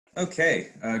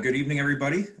Okay, good evening,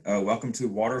 everybody. Welcome to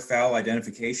Waterfowl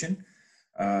Identification.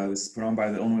 This is put on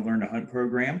by the Illinois Learn to Hunt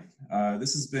program.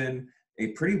 This has been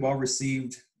a pretty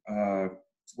well-received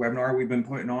webinar we've been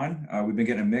putting on. We've been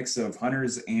getting a mix of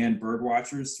hunters and bird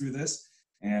watchers through this,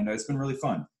 and it's been really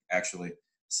fun, actually.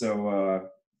 So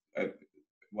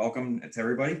welcome to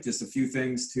everybody. Just a few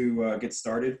things to get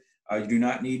started. You do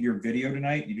not need your video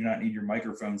tonight. You do not need your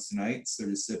microphones tonight. So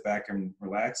just sit back and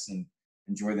relax and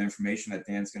enjoy the information that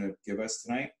Dan's going to give us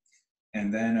tonight.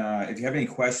 And then if you have any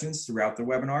questions throughout the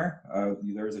webinar,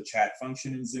 there's a chat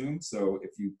function in Zoom. So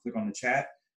if you click on the chat,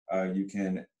 you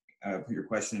can put your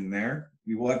question in there.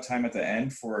 We will have time at the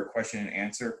end for a question and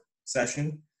answer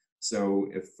session. So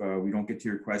if we don't get to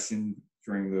your question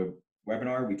during the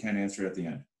webinar, we can answer it at the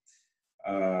end.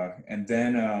 And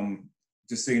then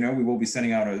just so you know, we will be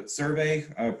sending out a survey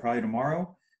probably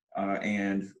tomorrow.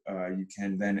 You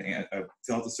can then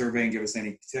fill out the survey and give us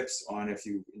any tips on if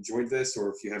you enjoyed this or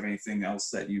if you have anything else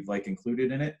that you'd like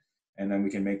included in it, and then we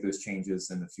can make those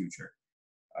changes in the future.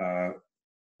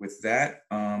 With that,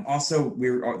 also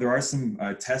there are some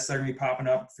tests that are going to be popping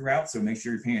up throughout, so make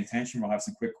sure you're paying attention. We'll have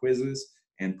some quick quizzes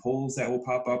and polls that will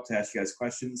pop up to ask you guys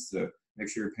questions, so make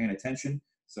sure you're paying attention.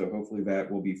 So hopefully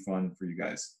that will be fun for you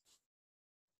guys.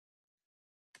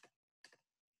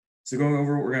 So going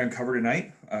over what we're going to cover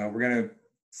tonight, we're going to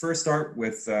first start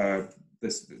with how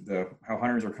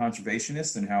hunters are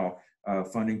conservationists and how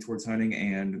funding towards hunting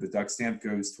and the duck stamp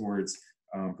goes towards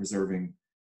preserving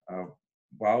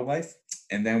wildlife.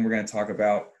 And then we're going to talk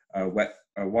about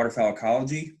waterfowl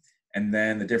ecology, and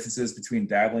then the differences between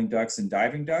dabbling ducks and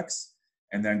diving ducks,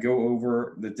 and then go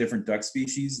over the different duck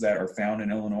species that are found in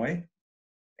Illinois,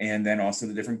 and then also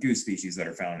the different goose species that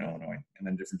are found in Illinois, and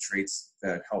then different traits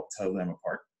that help tell them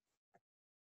apart.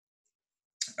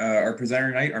 Our presenter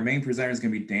tonight, our main presenter is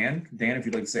going to be Dan. Dan, if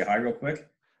you'd like to say hi real quick.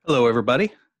 Hello,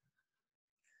 everybody.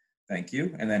 Thank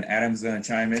you. And then Adam's going to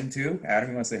chime in too. Adam,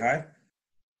 you want to say hi?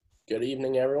 Good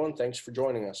evening, everyone. Thanks for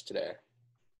joining us today.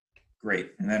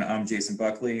 Great. And then I'm Jason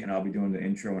Buckley, and I'll be doing the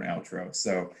intro and outro.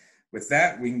 So with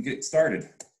that, we can get started.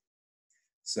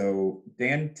 So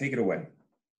Dan, take it away.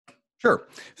 Sure.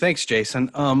 Thanks, Jason.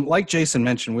 Like Jason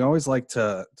mentioned, we always like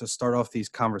to start off these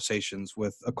conversations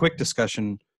with a quick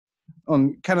discussion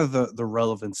on kind of the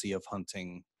relevancy of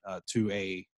hunting to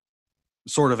a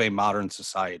sort of a modern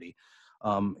society.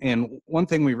 And one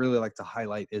thing we really like to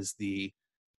highlight is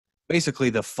basically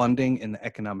the funding and the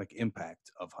economic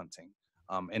impact of hunting.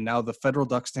 And now the federal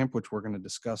duck stamp, which we're going to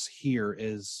discuss here,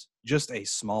 is just a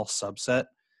small subset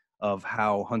of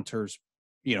how hunters,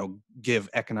 give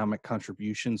economic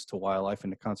contributions to wildlife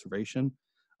and to conservation.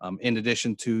 In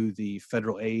addition to the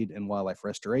Federal Aid and Wildlife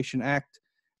Restoration Act,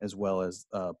 as well as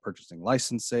purchasing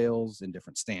license sales and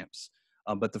different stamps.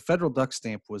 But the federal duck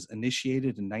stamp was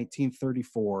initiated in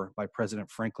 1934 by President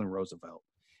Franklin Roosevelt.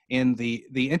 And the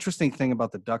interesting thing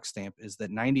about the duck stamp is that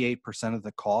 98% of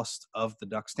the cost of the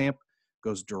duck stamp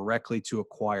goes directly to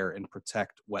acquire and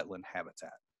protect wetland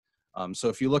habitat. So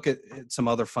if you look at some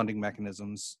other funding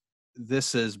mechanisms,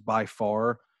 this is by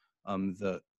far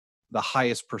the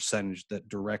highest percentage that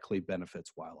directly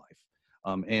benefits wildlife.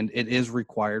 And it is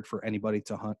required for anybody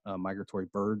to hunt migratory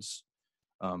birds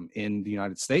in the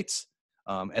United States,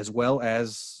 as well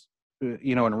as,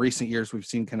 in recent years, we've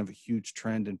seen kind of a huge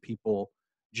trend in people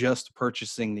just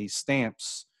purchasing these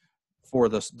stamps for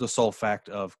the sole fact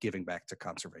of giving back to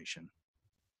conservation.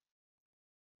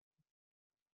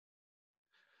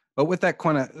 But with that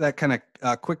kind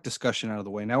of quick discussion out of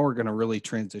the way, now we're going to really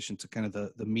transition to kind of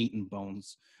the meat and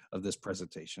bones of this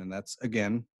presentation. And that's,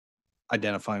 again,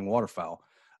 identifying waterfowl.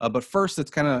 But first, it's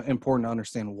kind of important to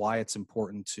understand why it's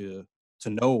important to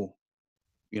know,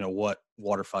 what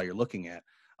waterfowl you're looking at.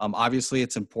 Obviously,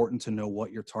 it's important to know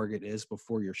what your target is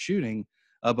before you're shooting.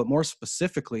 But more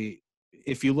specifically,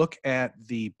 if you look at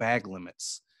the bag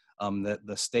limits that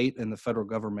the state and the federal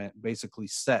government basically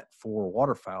set for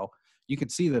waterfowl, you can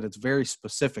see that it's very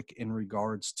specific in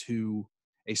regards to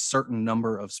a certain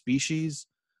number of species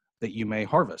that you may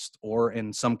harvest, or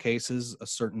in some cases, a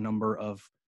certain number of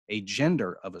a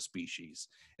gender of a species.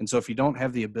 And so if you don't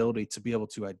have the ability to be able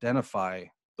to identify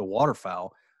the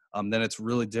waterfowl, then it's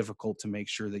really difficult to make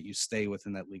sure that you stay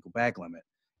within that legal bag limit.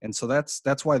 And so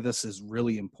that's why this is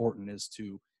really important, is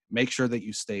to make sure that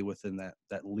you stay within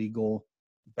that legal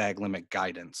bag limit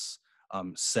guidance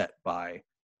set by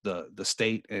the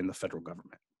state and the federal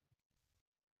government.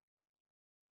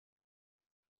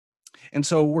 And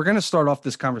so we're going to start off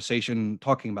this conversation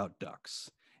talking about ducks.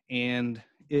 And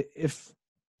if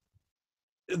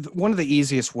one of the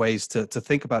easiest ways to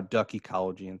think about duck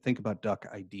ecology and think about duck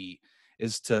ID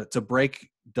is to break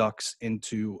ducks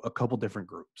into a couple different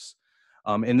groups.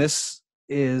 And this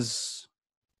is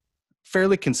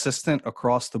fairly consistent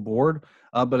across the board,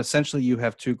 but essentially you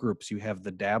have two groups. You have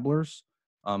the dabblers,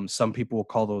 some people will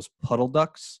call those puddle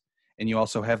ducks, and you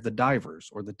also have the divers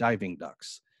or the diving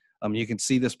ducks. You can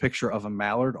see this picture of a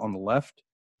mallard on the left.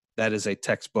 That is a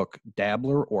textbook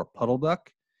dabbler or puddle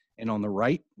duck. And on the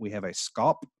right, we have a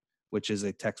scaup, which is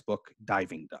a textbook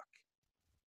diving duck.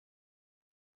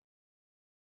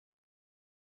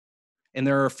 And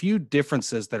there are a few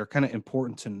differences that are kind of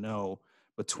important to know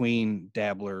between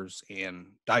dabblers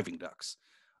and diving ducks.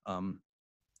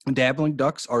 Dabbling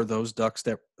ducks are those ducks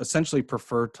that essentially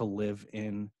prefer to live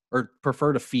in or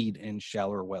prefer to feed in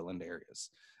shallower wetland areas.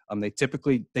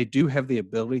 They do have the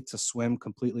ability to swim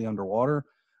completely underwater,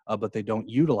 but they don't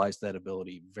utilize that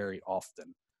ability very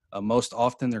often. Most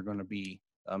often they're going to be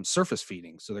surface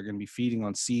feeding. So they're going to be feeding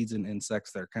on seeds and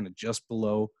insects that are kind of just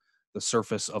below the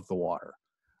surface of the water.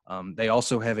 They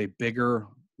also have a bigger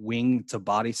wing to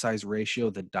body size ratio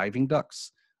than diving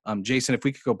ducks. Jason, if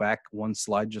we could go back one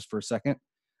slide just for a second.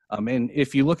 And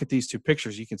if you look at these two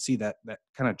pictures, you can see that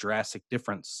kind of drastic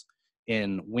difference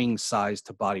in wing size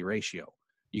to body ratio.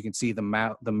 You can see the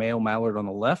male mallard on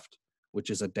the left, which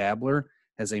is a dabbler,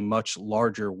 has a much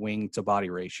larger wing to body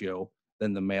ratio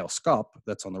than the male scaup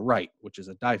that's on the right, which is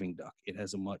a diving duck. It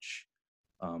has a much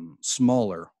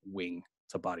smaller wing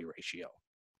to body ratio.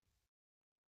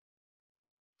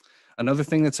 Another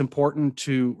thing that's important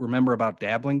to remember about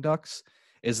dabbling ducks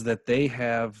is that they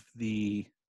have the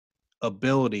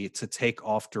ability to take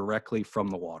off directly from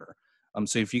the water.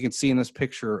 So if you can see in this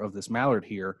picture of this mallard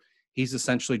here, he's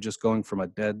essentially just going from a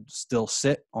dead still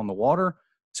sit on the water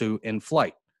to in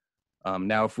flight.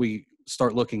 Now, if we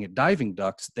start looking at diving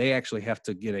ducks, they actually have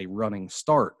to get a running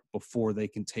start before they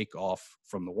can take off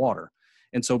from the water.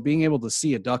 And so being able to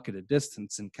see a duck at a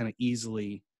distance and kind of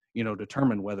easily,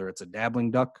 determine whether it's a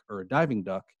dabbling duck or a diving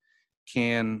duck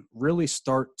can really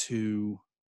start to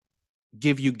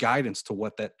give you guidance to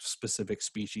what that specific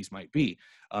species might be.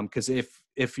 Because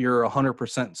if you're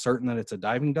 100% certain that it's a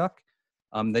diving duck,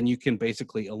 then you can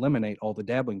basically eliminate all the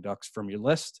dabbling ducks from your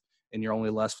list, and you're only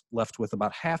left with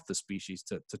about half the species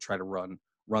to try to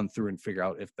run through and figure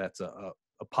out if that's a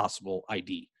possible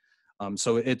ID.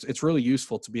 So it's really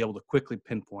useful to be able to quickly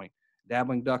pinpoint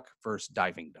dabbling duck versus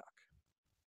diving duck.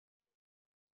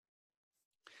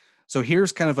 So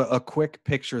here's kind of a quick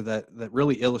picture that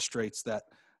really illustrates that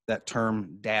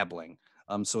term dabbling.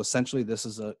 So essentially this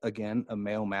is again a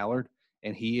male mallard,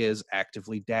 and he is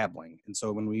actively dabbling. And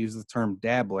so when we use the term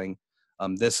dabbling,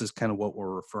 this is kind of what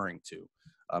we're referring to.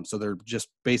 So they're just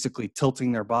basically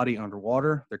tilting their body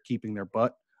underwater. They're keeping their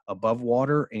butt above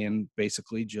water and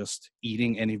basically just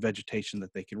eating any vegetation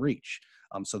that they can reach.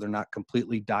 So they're not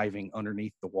completely diving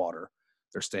underneath the water.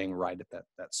 They're staying right at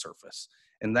that surface.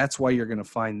 And that's why you're going to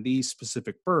find these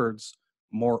specific birds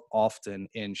more often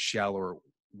in shallower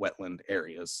wetland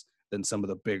areas than some of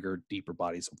the bigger, deeper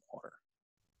bodies of water.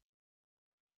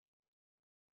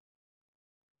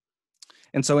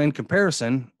 And so in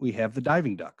comparison, we have the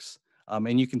diving ducks.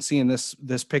 And you can see in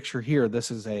this picture here,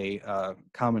 this is a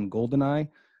common goldeneye.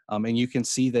 And you can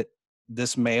see that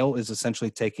this male is essentially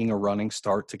taking a running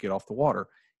start to get off the water.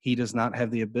 He does not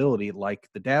have the ability, like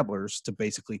the dabblers, to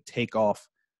basically take off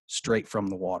straight from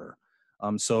the water.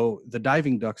 So the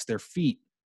diving ducks, their feet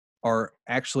are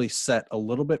actually set a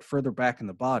little bit further back in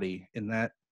the body, and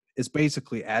that is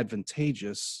basically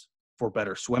advantageous for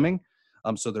better swimming.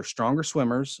 So they're stronger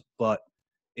swimmers, but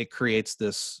it creates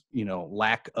this,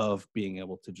 lack of being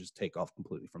able to just take off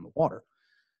completely from the water.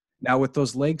 Now, with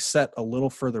those legs set a little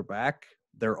further back,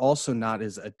 they're also not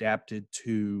as adapted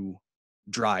to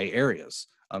dry areas.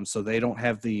 So they don't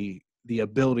have the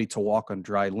ability to walk on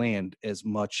dry land as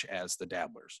much as the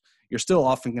dabblers. You're still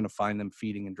often going to find them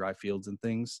feeding in dry fields and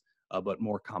things, but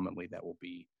more commonly that will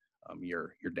be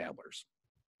your dabblers.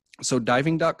 So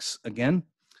diving ducks, again,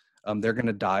 they're going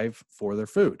to dive for their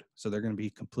food. So they're going to be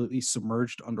completely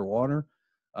submerged underwater.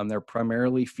 They're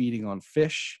primarily feeding on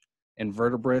fish,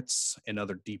 invertebrates, and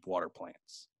other deep water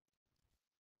plants.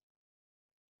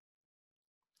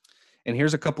 And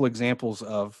here's a couple examples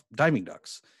of diving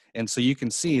ducks. And so you can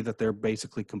see that they're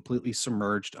basically completely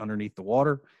submerged underneath the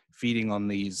water, feeding on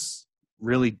these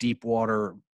really deep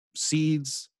water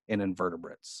seeds and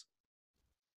invertebrates.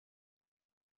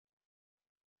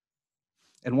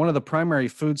 And one of the primary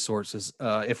food sources,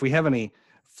 if we have any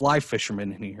fly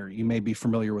fishermen in here, you may be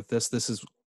familiar with this. This is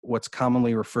what's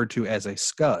commonly referred to as a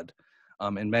scud.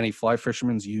 And many fly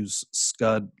fishermen use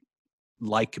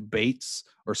scud-like baits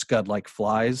or scud-like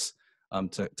flies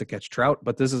to catch trout.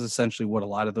 But this is essentially what a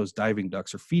lot of those diving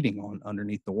ducks are feeding on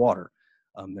underneath the water.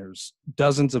 There's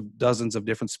dozens of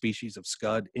different species of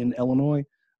scud in Illinois,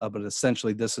 but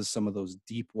essentially this is some of those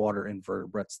deep water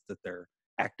invertebrates that they're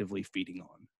actively feeding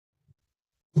on.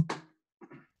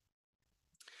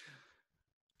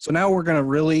 So now we're going to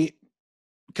really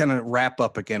kind of wrap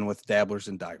up again with dabblers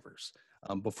and divers.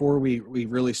 Before we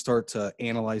really start to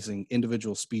analyzing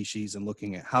individual species and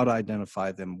looking at how to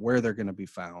identify them, where they're going to be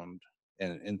found,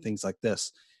 and things like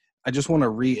this, I just want to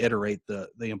reiterate the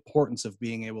importance of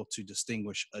being able to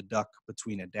distinguish a duck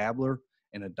between a dabbler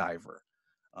and a diver.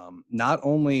 Not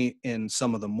only in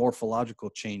some of the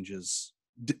morphological changes,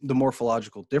 the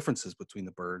morphological differences between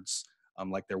the birds,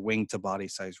 like their wing to body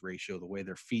size ratio, the way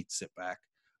their feet sit back,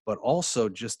 but also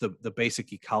just the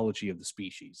basic ecology of the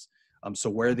species. So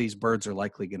where these birds are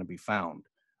likely going to be found.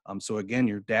 So again,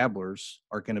 your dabblers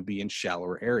are going to be in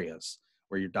shallower areas,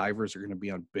 where your divers are going to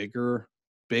be on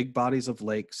big bodies of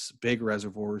lakes, big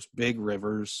reservoirs, big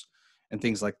rivers, and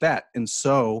things like that. And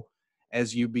so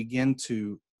as you begin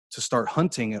to start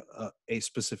hunting a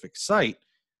specific site,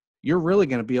 you're really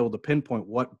going to be able to pinpoint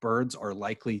what birds are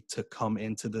likely to come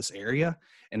into this area.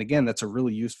 And again, that's a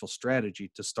really useful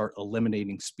strategy to start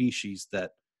eliminating species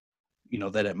that, you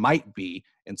know, that it might be.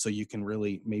 And so you can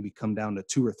really maybe come down to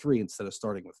 2 or 3 instead of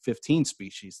starting with 15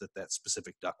 species that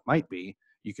specific duck might be.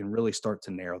 You can really start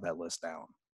to narrow that list down.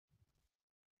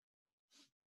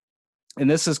 And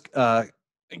this is kind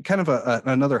of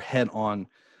another head-on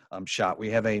shot.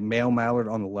 We have a male mallard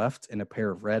on the left and a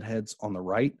pair of redheads on the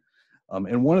right.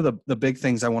 And one of the big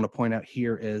things I want to point out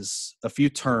here is a few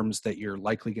terms that you're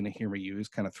likely going to hear me use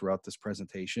kind of throughout this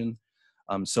presentation.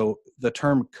 So the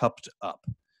term cupped up,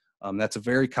 that's a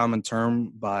very common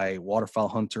term by waterfowl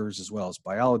hunters as well as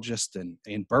biologists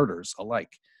and birders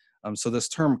alike. So this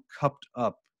term cupped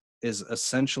up is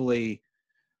essentially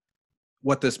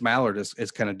what this mallard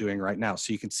is kind of doing right now.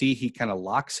 So you can see he kind of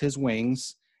locks his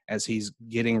wings as he's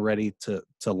getting ready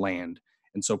to land.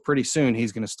 And so pretty soon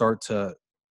he's going to start to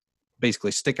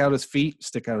basically stick out his feet,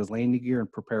 stick out his landing gear,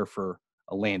 and prepare for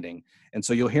a landing. And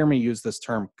so you'll hear me use this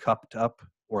term cupped up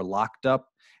or locked up,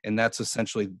 and that's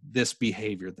essentially this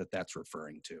behavior that's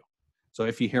referring to. So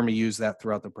if you hear me use that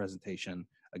throughout the presentation,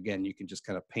 again, you can just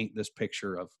kind of paint this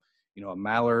picture of, you know, a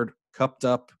mallard cupped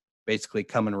up, basically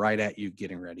coming right at you,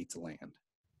 getting ready to land.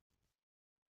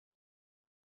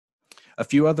 A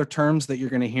few other terms that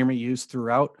you're going to hear me use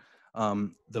throughout: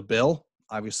 the bill.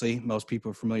 Obviously, most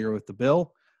people are familiar with the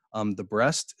bill. The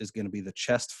breast is going to be the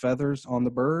chest feathers on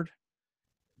the bird.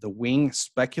 The wing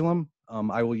speculum,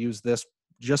 I will use this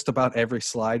just about every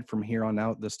slide from here on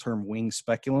out, this term wing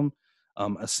speculum.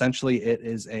 Essentially, it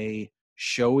is a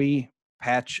showy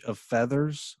patch of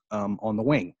feathers on the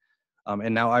wing.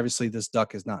 And now, obviously, this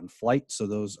duck is not in flight, so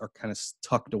those are kind of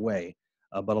tucked away.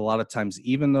 But a lot of times,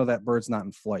 even though that bird's not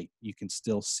in flight, you can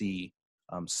still see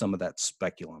some of that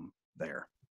speculum there.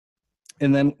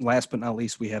 And then last but not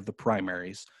least, we have the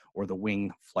primaries, or the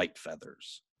wing flight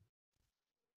feathers.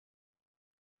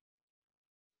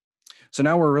 So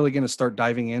now we're really going to start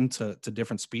diving into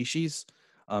different species.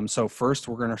 So first,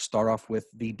 we're going to start off with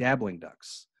the dabbling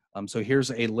ducks. So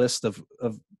here's a list of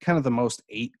kind of the most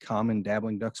 8 common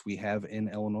dabbling ducks we have in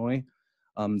Illinois.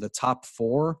 The top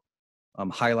 4,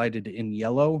 highlighted in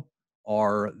yellow,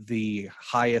 are the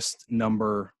highest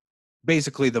number,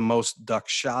 basically the most duck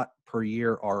shot per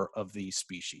year are of these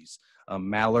species.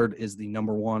 Mallard is the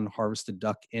 #1 harvested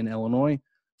duck in Illinois,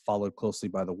 followed closely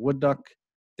by the wood duck,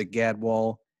 the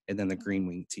Gadwall, and then the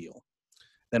Greenwinged Teal.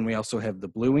 Then we also have the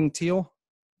Bluewinged Teal,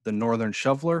 the Northern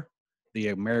Shoveler, the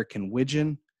American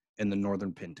Widgeon, and the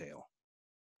Northern Pintail.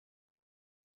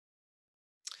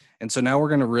 And so now we're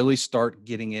going to really start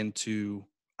getting into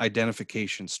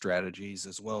identification strategies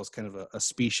as well as kind of a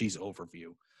species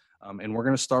overview. And we're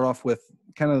going to start off with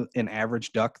kind of an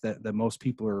average duck that most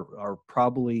people are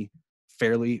probably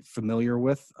fairly familiar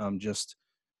with, just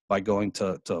by going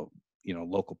to you know,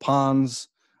 local ponds,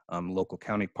 local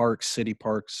county parks, city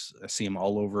parks. I see them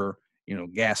all over, you know,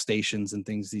 gas stations and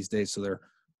things these days. So they're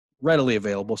readily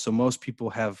available. So most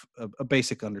people have a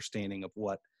basic understanding of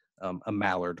what a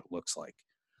mallard looks like.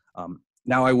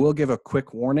 Now, I will give a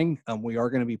quick warning. We are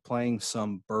going to be playing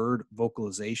some bird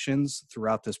vocalizations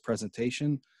throughout this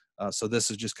presentation. So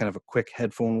this is just kind of a quick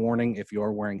headphone warning. If you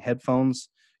are wearing headphones,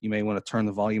 you may want to turn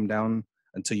the volume down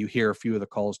until you hear a few of the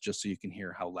calls, just so you can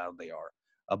hear how loud they are.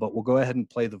 But we'll go ahead and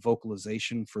play the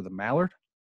vocalization for the mallard.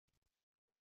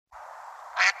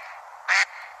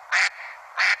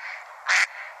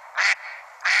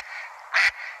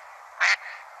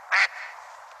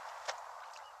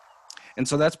 And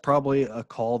so that's probably a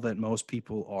call that most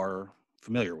people are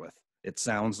familiar with. It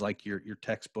sounds like your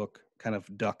textbook kind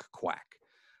of duck quack.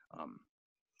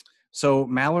 So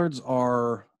mallards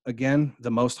are, again,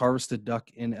 the most harvested duck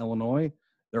in Illinois.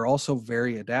 they're also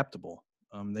very adaptable.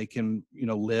 They can,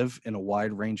 live in a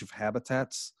wide range of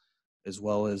habitats as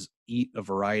well as eat a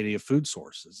variety of food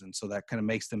sources. And so that kind of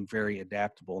makes them very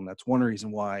adaptable. And that's one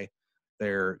reason why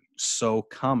they're so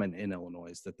common in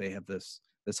Illinois, is that they have this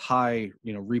high,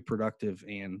 reproductive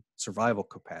and survival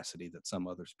capacity that some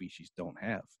other species don't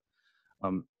have.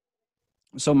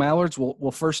 So mallards,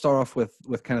 we'll first start off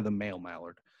with kind of the male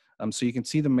mallard. So you can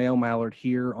see the male mallard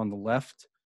here on the left,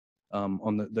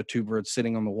 on the two birds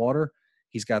sitting on the water.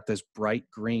 He's got this bright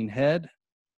green head.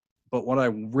 But what I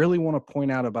really want to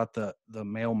point out about the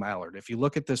male mallard, if you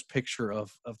look at this picture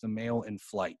of the male in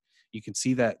flight, you can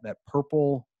see that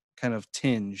purple kind of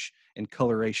tinge and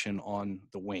coloration on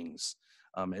the wings.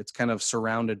 It's kind of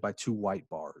surrounded by two white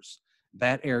bars.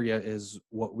 That area is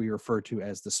what we refer to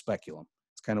as the speculum.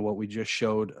 It's kind of what we just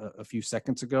showed a few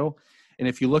seconds ago. And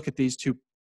if you look at these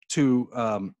two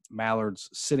mallards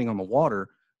sitting on the water,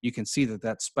 you can see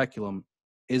that speculum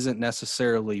isn't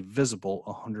necessarily visible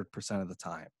 100% of the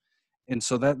time. And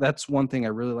so that's one thing I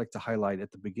really like to highlight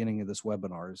at the beginning of this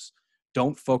webinar is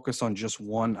don't focus on just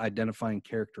one identifying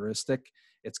characteristic.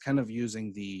 It's kind of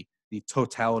using the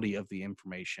totality of the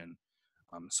information.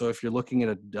 So if you're looking at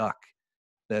a duck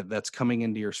that's coming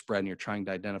into your spread and you're trying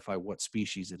to identify what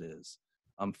species it is,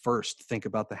 first think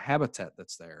about the habitat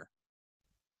that's there.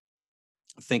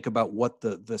 Think about what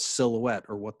the silhouette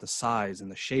or what the size and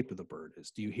the shape of the bird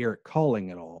is. Do you hear it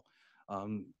calling at all?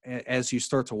 As you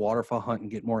start to waterfowl hunt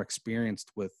and get more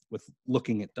experienced with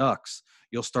looking at ducks,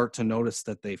 you'll start to notice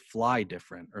that they fly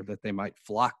different, or that they might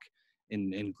flock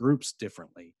in groups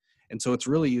differently. And so it's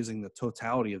really using the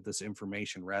totality of this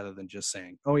information rather than just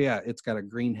saying, oh yeah, it's got a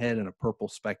green head and a purple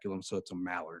speculum, so it's a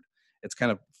mallard. It's kind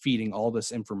of feeding all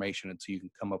this information until you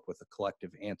can come up with a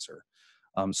collective answer.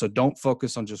 So don't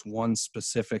focus on just one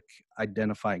specific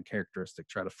identifying characteristic.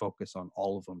 Try to focus on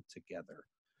all of them together.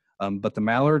 But the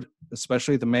mallard,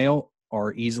 especially the male,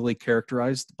 are easily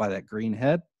characterized by that green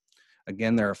head.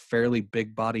 Again, they're a fairly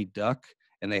big-bodied duck,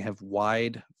 and they have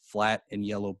wide, flat, and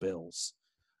yellow bills.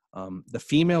 The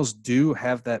females do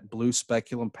have that blue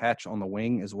speculum patch on the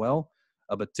wing as well,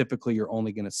 but typically you're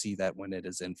only going to see that when it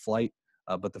is in flight.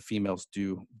 But the females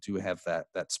do have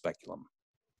that speculum.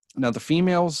 Now, the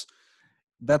females,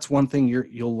 that's one thing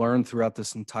you'll learn throughout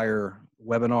this entire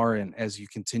webinar, and as you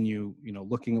continue,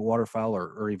 looking at waterfowl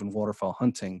or even waterfowl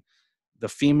hunting, the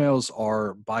females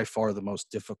are by far the most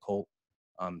difficult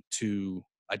to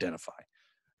identify.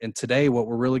 And today, what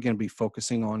we're really going to be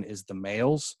focusing on is the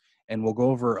males, and we'll go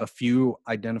over a few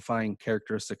identifying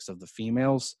characteristics of the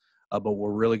females, but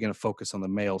we're really going to focus on the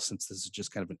males since this is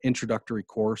just kind of an introductory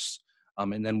course.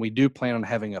 And then we do plan on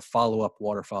having a follow-up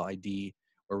Waterfowl ID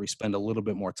where we spend a little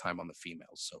bit more time on the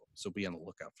females. So be on the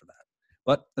lookout for that.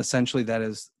 But essentially that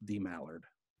is the mallard.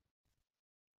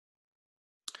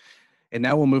 And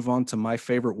now we'll move on to my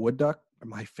favorite duck,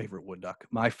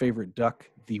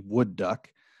 the wood duck.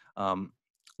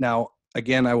 Now,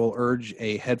 again, I will urge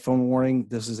a headphone warning.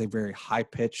 This is a very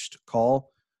high-pitched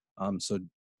call, so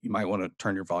you might want to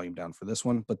turn your volume down for this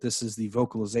one, but this is the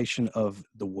vocalization of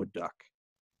the wood duck.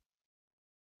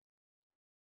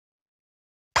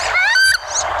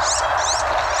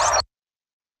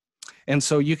 And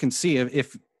so you can see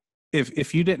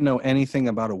if you didn't know anything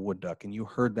about a wood duck and you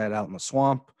heard that out in the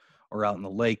swamp or out in the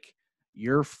lake,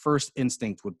 your first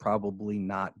instinct would probably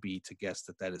not be to guess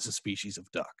that is a species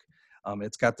of duck.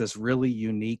 It's got this really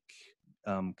unique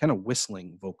kind of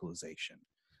whistling vocalization.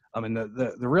 And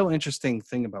the real interesting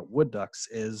thing about wood ducks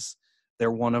is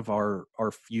they're one of our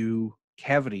few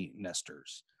cavity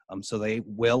nesters. So they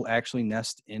will actually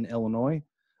nest in Illinois.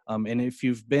 And if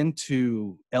you've been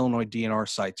to Illinois DNR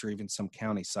sites or even some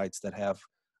county sites that have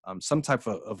some type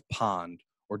of pond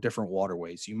or different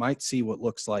waterways, you might see what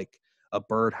looks like a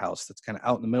birdhouse that's kind of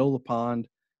out in the middle of the pond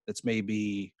that's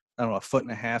maybe, I don't know,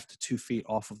 1.5 feet to 2 feet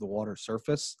off of the water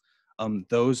surface.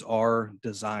 Those are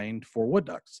designed for wood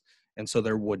ducks. And so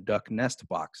they're wood duck nest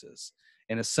boxes.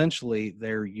 And essentially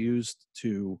they're used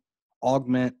to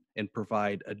augment and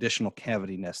provide additional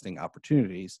cavity nesting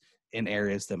opportunities in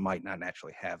areas that might not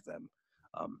naturally have them.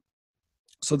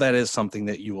 So that is something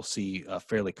that you will see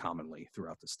fairly commonly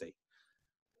throughout the state.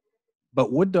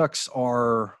 But wood ducks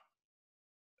are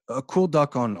a cool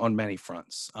duck on many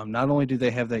fronts. Not only do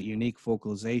they have that unique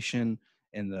vocalization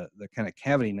and the kind of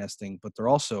cavity nesting, but they're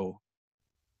also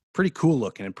pretty cool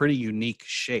looking and pretty unique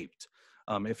shaped.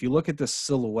 If you look at this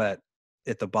silhouette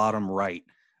at the bottom right,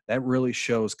 that really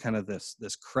shows kind of this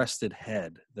crested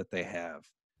head that they have.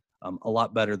 A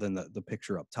lot better than the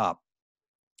picture up top.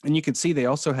 And you can see they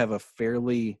also have a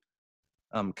fairly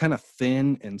kind of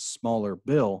thin and smaller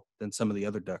bill than some of the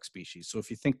other duck species. So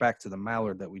if you think back to the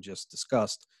mallard that we just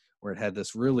discussed, where it had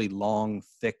this really long,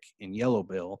 thick, and yellow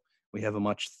bill. We have a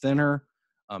much thinner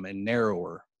and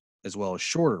narrower, as well as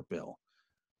shorter bill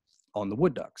on the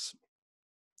wood ducks.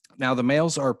 Now, the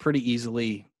males are pretty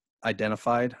easily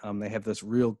identified. They have this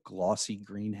real glossy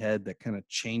green head that kind of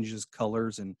changes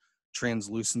colors and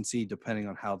translucency depending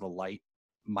on how the light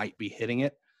might be hitting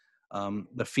it.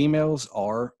 The females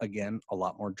are, again, a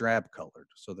lot more drab colored.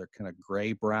 So they're kind of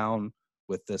gray-brown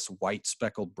with this white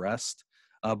speckled breast.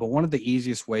 But one of the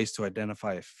easiest ways to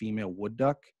identify a female wood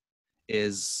duck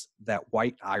is that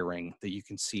white eye ring that you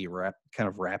can see kind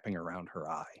of wrapping around her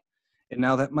eye. And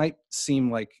now that might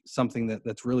seem like something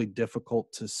that's really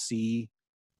difficult to see,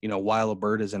 while a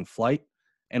bird is in flight.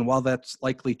 And while that's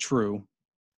likely true,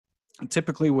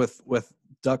 typically with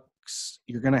ducks,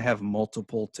 you're going to have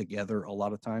multiple together a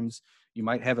lot of times. You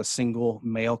might have a single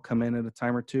male come in at a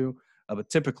time or two, but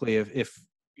typically if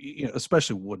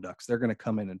especially wood ducks, they're going to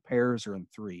come in pairs or in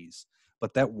threes.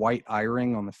 But that white eye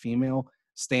ring on the female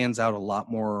stands out a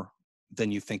lot more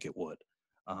than you think it would.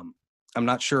 I'm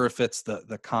not sure if it's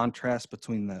the contrast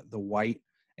between the white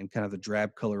and kind of the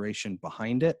drab coloration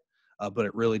behind it, but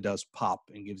it really does pop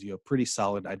and gives you a pretty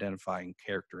solid identifying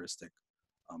characteristic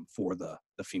for the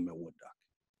female wood duck.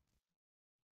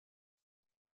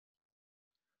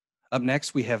 Up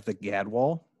next, we have the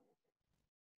Gadwall.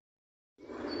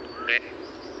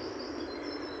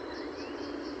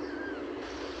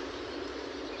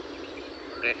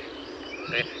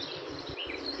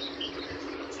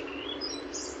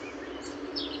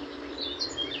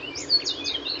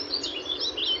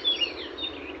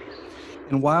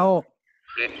 And while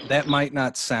that might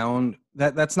not sound,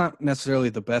 that's not necessarily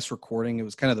the best recording, it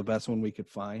was kind of the best one we could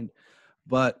find,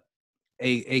 but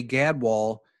a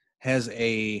Gadwall has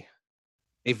a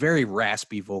very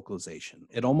raspy vocalization.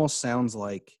 It almost sounds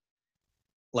like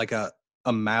a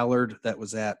Mallard that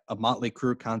was at a Motley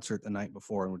Crue concert the night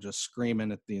before and was just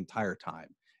screaming it the entire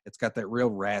time. It's got that real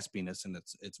raspiness in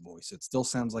its voice. It still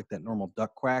sounds like that normal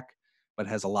duck quack, but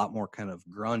has a lot more kind of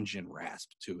grunge and rasp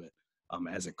to it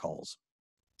as it calls.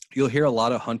 You'll hear a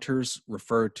lot of hunters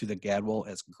refer to the Gadwall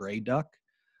as gray duck,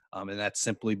 and that's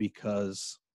simply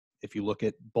because if you look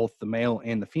at both the male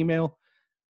and the female,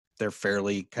 they're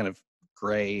fairly kind of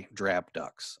gray, drab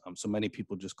ducks. So many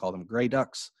people just call them gray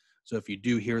ducks. So if you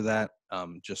do hear that,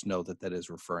 just know that is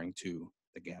referring to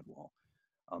the Gadwall.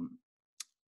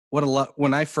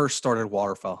 When I first started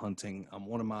waterfowl hunting,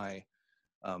 one of my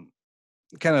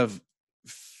kind of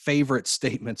favorite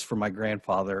statements from my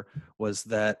grandfather was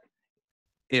that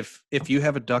if you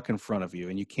have a duck in front of you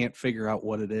and you can't figure out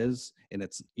what it is, and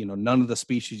it's none of the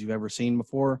species you've ever seen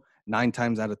before, 9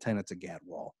 times out of 10 it's a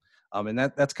Gadwall. And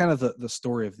that's kind of the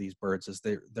story of these birds is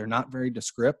they're not very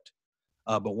descript,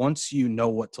 but once you know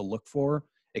what to look for,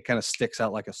 it kind of sticks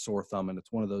out like a sore thumb, and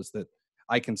it's one of those that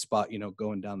I can spot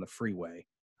going down the freeway,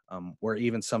 where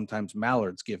even sometimes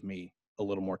mallards give me a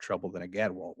little more trouble than a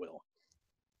Gadwall will.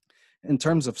 In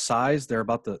terms of size, they're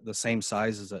about the same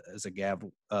size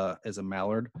as a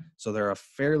mallard. So they're a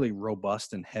fairly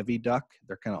robust and heavy duck.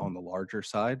 They're kind of on the larger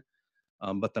side.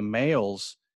 But the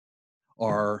males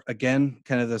are, again,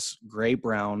 kind of this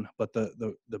gray-brown, but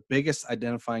the biggest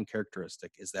identifying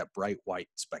characteristic is that bright white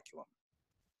speculum.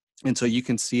 And so you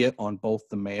can see it on both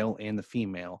the male and the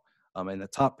female. In the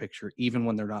top picture, even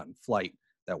when they're not in flight,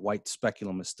 that white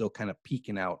speculum is still kind of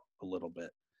peeking out a little bit.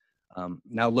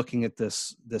 Now looking at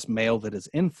this male that is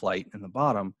in flight in the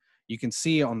bottom, you can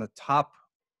see on the top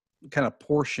kind of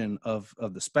portion of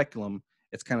the speculum,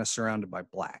 it's kind of surrounded by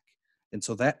black. And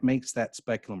so that makes that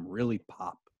speculum really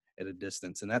pop at a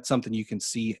distance. And that's something you can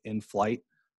see in flight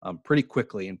pretty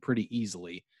quickly and pretty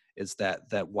easily, is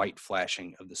that white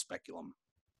flashing of the speculum.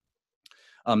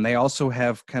 They also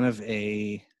have kind of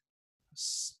a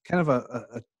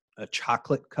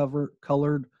chocolate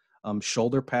colored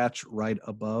shoulder patch right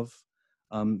above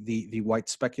the white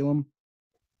speculum,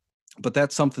 but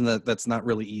that's something that's not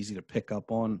really easy to pick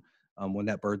up on when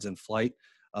that bird's in flight,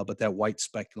 but that white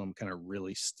speculum kind of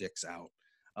really sticks out.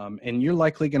 And you're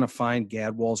likely going to find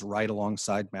Gadwalls right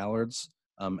alongside mallards.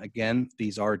 Again,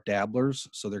 these are dabblers,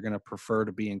 so they're going to prefer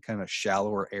to be in kind of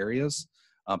shallower areas,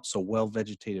 so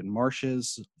well-vegetated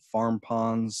marshes, farm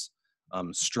ponds,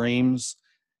 streams,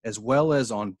 as well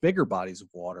as on bigger bodies of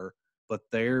water, but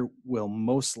there will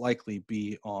most likely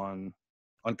be on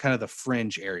kind of the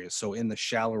fringe areas. So in the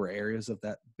shallower areas of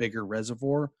that bigger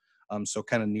reservoir, so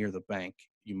kind of near the bank,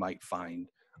 you might find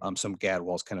some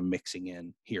Gadwalls kind of mixing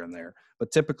in here and there.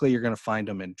 But typically you're going to find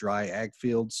them in dry ag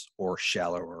fields or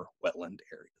shallower wetland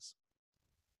areas.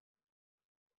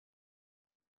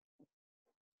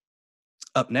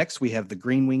 Up next, we have the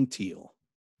Greenwinged Teal.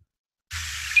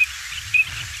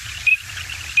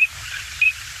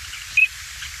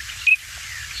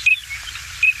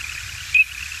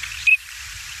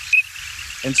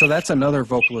 And so that's another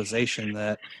vocalization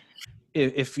that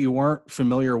if you weren't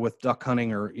familiar with duck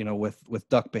hunting or, with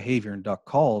duck behavior and duck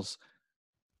calls,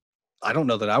 I don't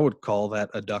know that I would call that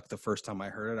a duck the first time I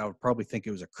heard it. I would probably think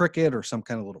it was a cricket or some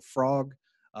kind of little frog,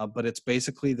 but it's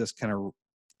basically this kind of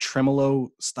tremolo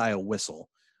style whistle.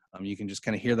 You can just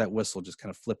kind of hear that whistle just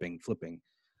kind of flipping.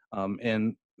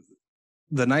 And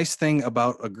the nice thing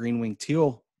about a green-winged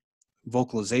teal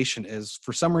vocalization is,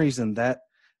 for some reason, that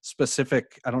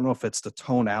specific, I don't know if it's the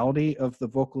tonality of the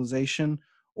vocalization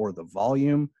or the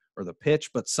volume or the pitch,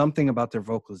 but something about their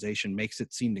vocalization makes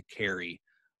it seem to carry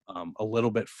a little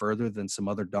bit further than some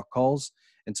other duck calls.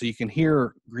 And so you can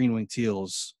hear green-winged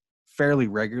teals fairly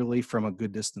regularly from a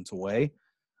good distance away.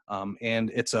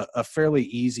 And it's a fairly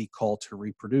easy call to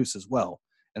reproduce as well.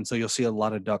 And so you'll see a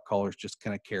lot of duck callers just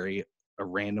kind of carry a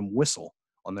random whistle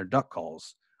on their duck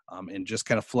calls. And just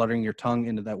kind of fluttering your tongue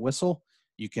into that whistle,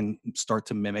 you can start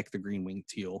to mimic the green-winged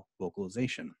teal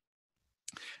vocalization.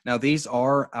 Now, these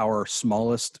are our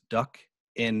smallest duck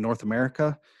in North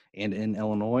America and in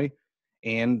Illinois,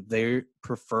 and they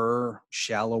prefer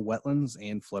shallow wetlands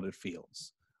and flooded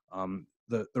fields.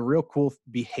 The real cool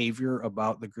behavior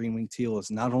about the green-winged teal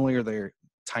is not only are they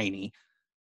tiny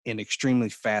and extremely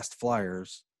fast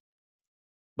flyers,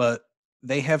 but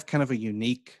they have kind of a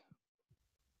unique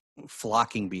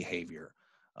flocking behavior.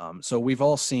 So we've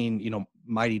all seen,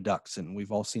 mighty ducks, and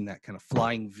we've all seen that kind of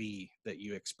flying V that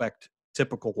you expect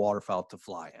typical waterfowl to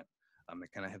fly in. They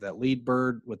kind of have that lead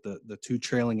bird with the two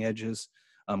trailing edges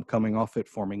coming off it,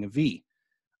 forming a V.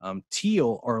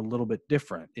 Teal are a little bit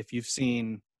different. If you've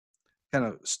seen kind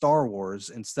of Star Wars,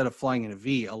 instead of flying in a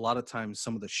V, a lot of times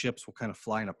some of the ships will kind of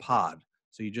fly in a pod.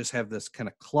 So you just have this kind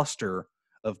of cluster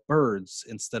of birds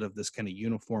instead of this kind of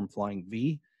uniform flying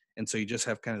V. And so you just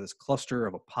have kind of this cluster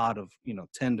of a pod of,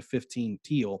 10 to 15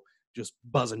 teal just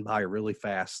buzzing by really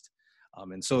fast.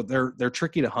 And so they're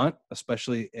tricky to hunt,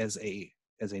 especially as a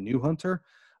new hunter.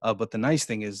 But the nice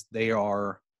thing is they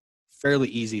are fairly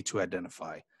easy to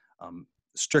identify,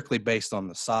 strictly based on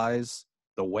the size,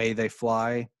 the way they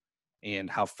fly,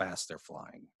 and how fast they're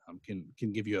flying.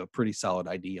 Can give you a pretty solid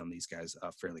ID on these guys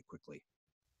fairly quickly.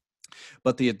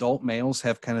 But the adult males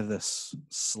have kind of this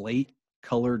slate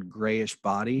colored grayish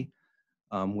body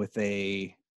with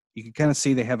you can kind of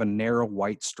see they have a narrow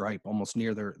white stripe almost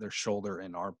near their shoulder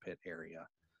and armpit area.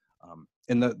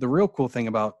 And the real cool thing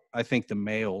about, I think, the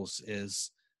males is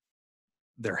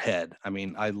their head. I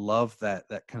mean, I love that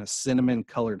kind of cinnamon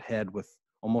colored head with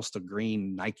almost a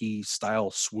green Nike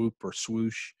style swoop or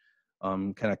swoosh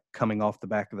kind of coming off the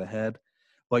back of the head.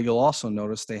 But you'll also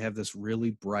notice they have this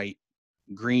really bright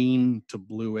green to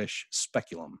bluish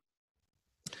speculum.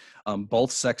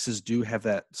 Both sexes do have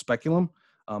that speculum.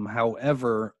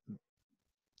 However,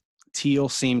 teal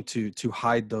seem to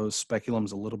hide those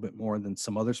speculums a little bit more than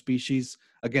some other species.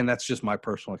 Again, that's just my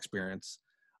personal experience.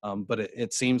 But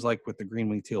it seems like with the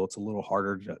green-winged teal, it's a little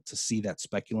harder to see that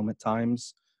speculum at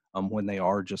times when they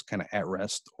are just kind of at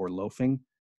rest or loafing.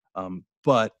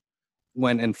 But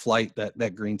when in flight,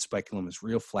 that green speculum is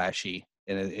real flashy,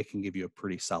 and it can give you a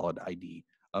pretty solid ID.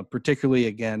 Particularly,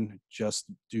 again, just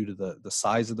due to the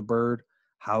size of the bird,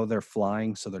 how they're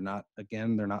flying. So they're not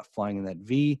flying in that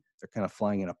V. They're kind of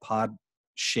flying in a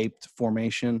pod-shaped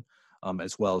formation,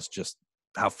 as well as just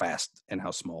how fast and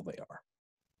how small they are.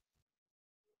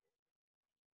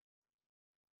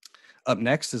 Up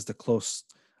next is the close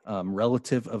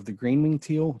relative of the green-winged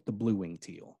teal, the blue-winged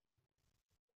teal.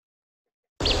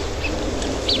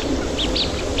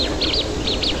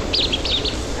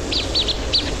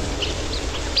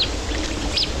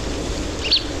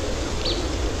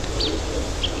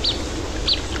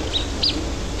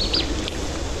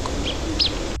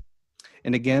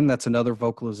 And again, that's another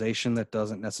vocalization that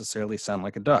doesn't necessarily sound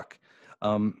like a duck.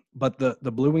 But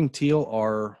the blue-winged teal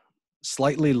are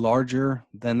slightly larger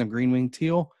than the green-winged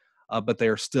teal, but they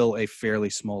are still a fairly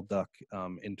small duck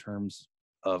in terms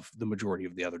of the majority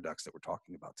of the other ducks that we're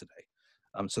talking about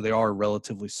today. So they are a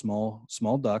relatively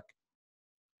small duck.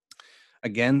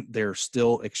 Again, they're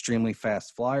still extremely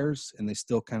fast flyers, and they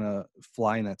still kind of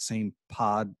fly in that same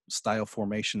pod style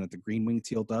formation that the green-winged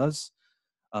teal does.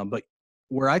 But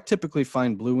where I typically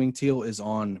find blue-winged teal is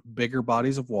on bigger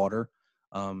bodies of water,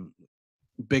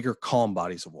 bigger calm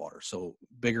bodies of water. So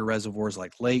bigger reservoirs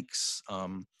like lakes,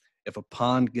 if a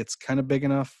pond gets kind of big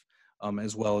enough,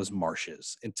 as well as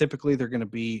marshes. And typically they're going to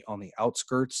be on the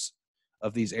outskirts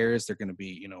of these areas. They're going to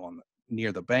be,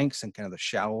 near the banks and kind of the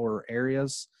shallower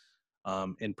areas.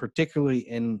 And particularly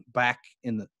in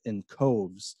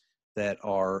coves that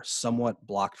are somewhat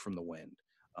blocked from the wind.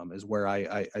 Is where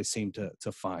I seem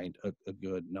to find a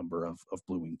good number of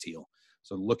blue-winged teal.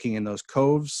 So looking in those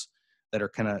coves, that are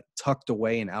kind of tucked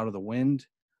away and out of the wind,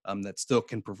 that still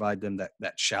can provide them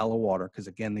that shallow water. Because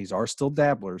again, these are still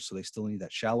dabblers, so they still need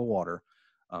that shallow water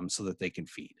so that they can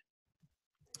feed.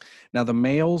 Now the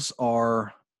males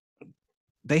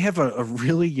they have a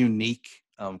really unique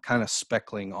kind of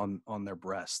speckling on their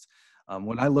breast.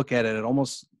 When I look at it, it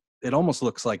almost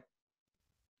looks like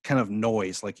kind of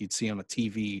noise, like you'd see on a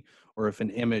TV, or if an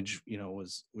image,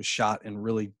 was shot in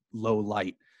really low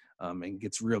light and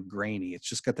gets real grainy. It's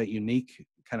just got that unique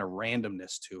kind of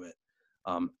randomness to it,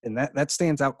 and that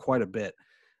stands out quite a bit.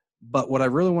 But what I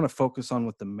really want to focus on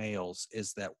with the males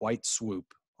is that white swoop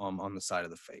on the side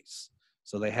of the face.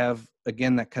 So they have,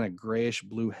 again, that kind of grayish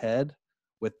blue head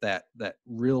with that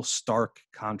real stark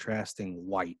contrasting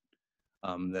white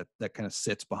that kind of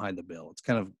sits behind the bill. It's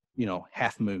kind of,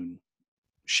 half moon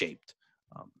shaped.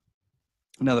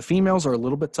 Now the females are a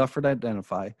little bit tougher to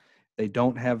identify. They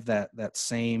don't have that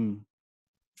same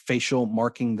facial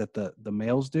marking that the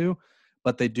males do,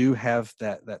 but they do have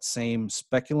that same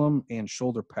speculum and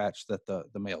shoulder patch that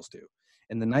the males do.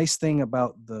 And the nice thing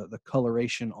about the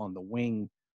coloration on the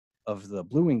wing of the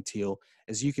blue-winged teal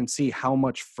is you can see how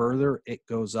much further it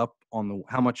goes up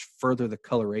how much further the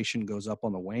coloration goes up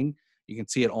on the wing. You can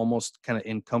see it almost kind of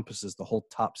encompasses the whole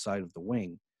top side of the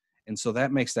wing. And so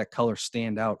that makes that color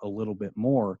stand out a little bit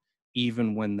more,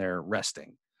 even when they're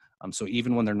resting. So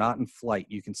even when they're not in flight,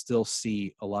 you can still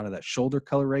see a lot of that shoulder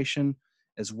coloration,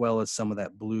 as well as some of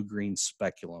that blue-green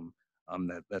speculum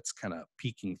that's kind of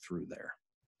peeking through there.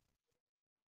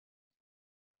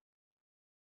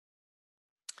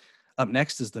 Up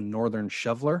next is the northern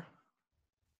shoveler.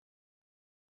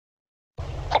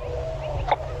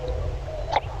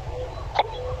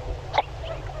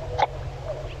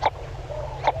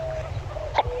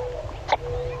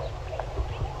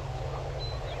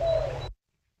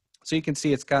 So you can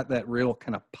see it's got that real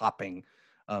kind of popping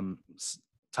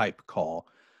type call.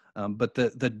 But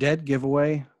the dead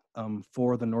giveaway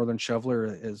for the northern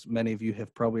shoveler, as many of you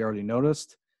have probably already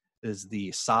noticed, is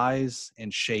the size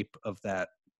and shape of that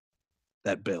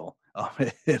bill.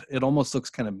 It almost looks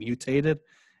kind of mutated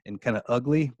and kind of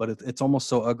ugly, but it's almost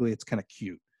so ugly it's kind of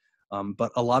cute.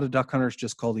 But a lot of duck hunters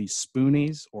just call these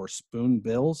spoonies or spoon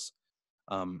bills.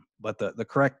 But the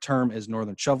correct term is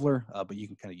northern shoveler, but you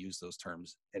can kind of use those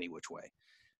terms any which way.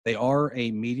 They are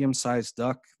a medium-sized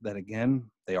duck that,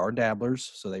 again, they are dabblers,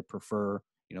 so they prefer,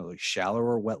 the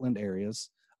shallower wetland areas,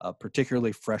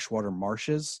 particularly freshwater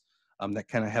marshes that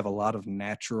kind of have a lot of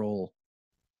natural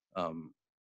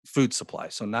food supply.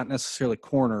 So not necessarily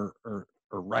corn or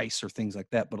rice or things like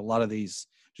that, but a lot of these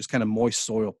just kind of moist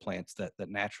soil plants that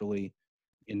naturally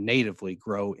and natively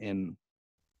grow in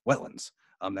wetlands.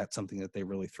 That's something that they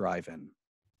really thrive in.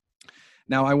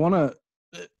 Now, I want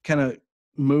to kind of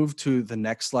move to the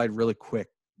next slide really quick,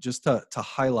 just to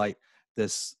highlight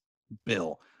this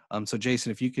bill. So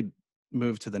Jason, if you could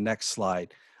move to the next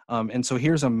slide. And so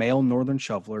here's a male northern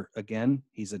shoveler. Again,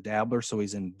 he's a dabbler, so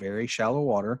he's in very shallow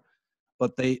water,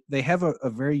 but they have a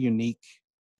very unique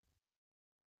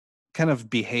kind of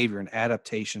behavior and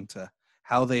adaptation to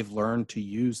how they've learned to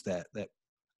use that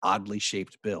oddly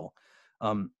shaped bill.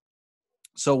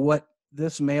 So what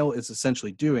this male is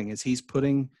essentially doing is he's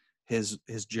putting his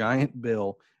giant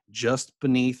bill just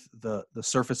beneath the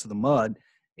surface of the mud,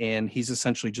 and he's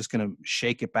essentially just going to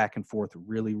shake it back and forth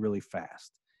really, really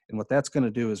fast. And what that's going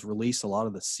to do is release a lot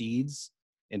of the seeds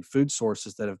and food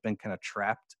sources that have been kind of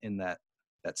trapped in that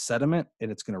sediment,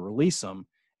 and it's going to release them,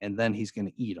 and then he's going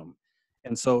to eat them.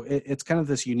 And so it's kind of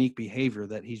this unique behavior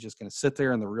that he's just going to sit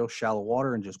there in the real shallow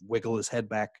water and just wiggle his head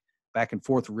back and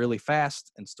forth really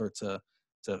fast and start to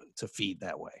feed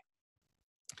that way.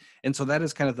 And so that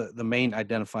is kind of the main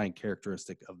identifying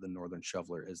characteristic of the northern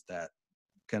shoveler, is that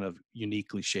kind of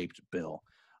uniquely shaped bill.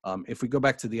 If we go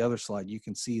back to the other slide, you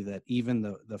can see that even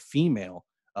the female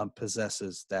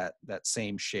possesses that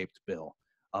same shaped bill.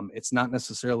 It's not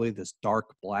necessarily this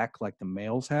dark black like the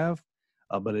males have,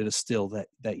 but it is still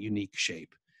that unique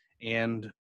shape.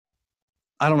 And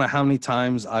I don't know how many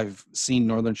times I've seen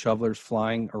northern shovelers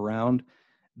flying around.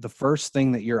 The first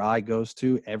thing that your eye goes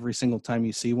to every single time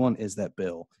you see one is that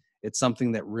bill. It's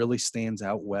something that really stands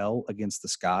out well against the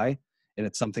sky, and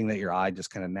it's something that your eye just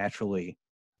kind of naturally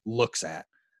looks at.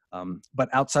 But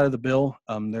outside of the bill,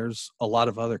 there's a lot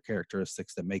of other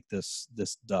characteristics that make this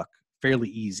duck fairly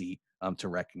easy to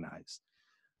recognize.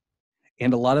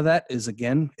 And a lot of that is,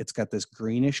 again, it's got this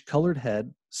greenish colored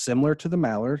head, similar to the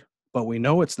mallard, but we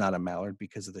know it's not a mallard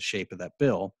because of the shape of that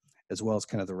bill, as well as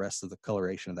kind of the rest of the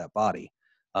coloration of that body.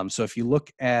 So if you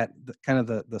look at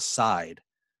the side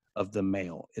of the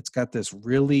male, it's got this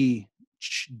really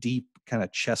deep kind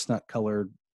of chestnut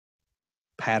colored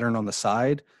pattern on the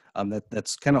side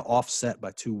that's kind of offset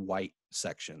by two white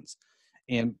sections.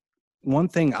 And one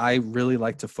thing I really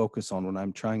like to focus on when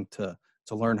I'm trying to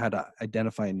learn how to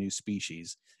identify a new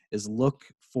species is look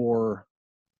for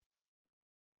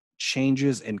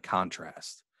changes in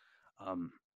contrast.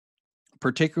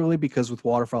 Particularly because with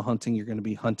waterfowl hunting, you're going to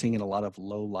be hunting in a lot of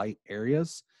low light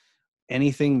areas.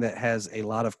 Anything that has a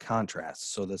lot of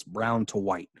contrast, so this brown to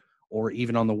white, or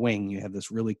even on the wing, you have this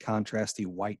really contrasty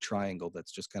white triangle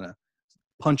that's just kind of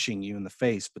punching you in the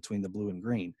face between the blue and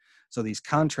green. So these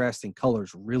contrasting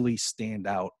colors really stand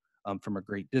out from a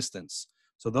great distance.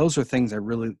 So those are things I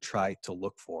really try to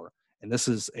look for. And this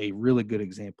is a really good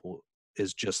example,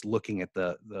 is just looking at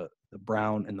the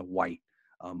brown and the white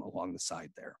along the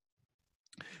side there.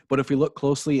 But if we look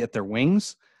closely at their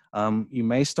wings, you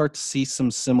may start to see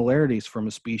some similarities from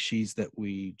a species that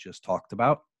we just talked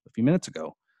about a few minutes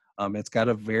ago. It's got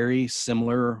a very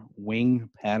similar wing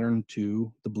pattern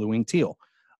to the Bluewinged Teal.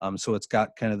 So it's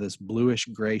got kind of this bluish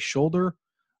gray shoulder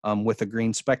with a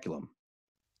green speculum.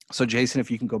 So Jason, if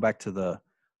you can go back to the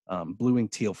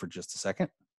Bluewinged Teal for just a second.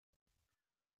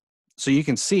 So you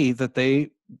can see that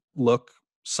they look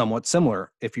somewhat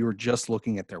similar if you were just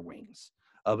looking at their wings.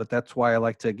 But that's why I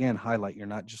like to, again, highlight you're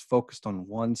not just focused on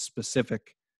one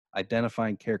specific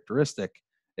identifying characteristic.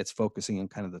 It's focusing on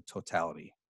kind of the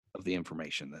totality of the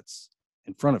information that's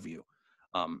in front of you.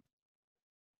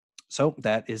 So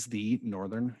that is the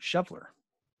northern shoveler.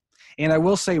 And I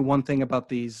will say one thing about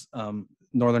these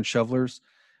northern shovelers.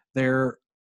 They're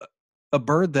a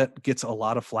bird that gets a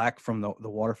lot of flack from the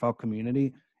waterfowl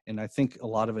community, and I think a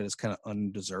lot of it is kind of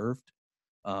undeserved.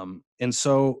 And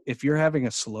so if you're having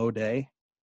a slow day,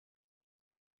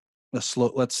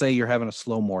 let's say you're having a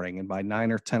slow morning, and by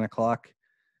 9 or 10 o'clock,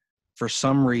 for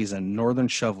some reason, northern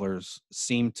shovelers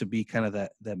seem to be kind of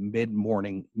that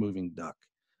mid-morning moving duck.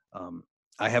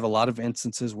 I have a lot of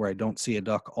instances where I don't see a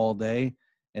duck all day,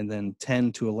 and then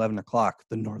 10 to 11 o'clock,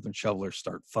 the northern shovelers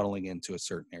start funneling into a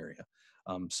certain area.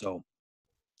 So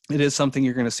it is something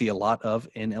you're going to see a lot of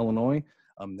in Illinois.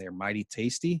 They're mighty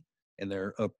tasty, and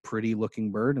they're a pretty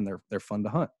looking bird, and they're fun to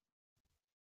hunt.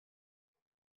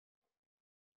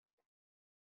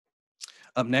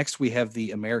 Up next, we have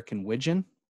the American Widgeon.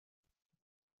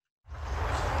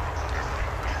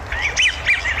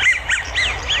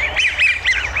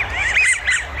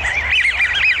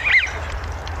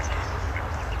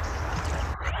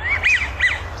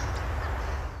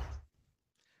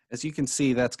 As you can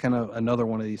see, that's kind of another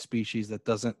one of these species that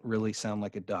doesn't really sound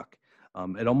like a duck.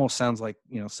 It almost sounds like,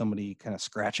 somebody kind of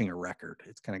scratching a record.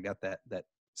 It's kind of got that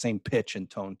same pitch and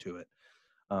tone to it.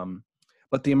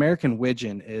 But the American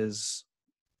Widgeon is,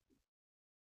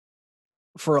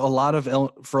 for a lot of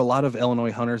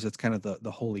Illinois hunters, it's kind of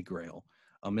the holy grail.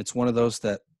 It's one of those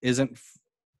that isn't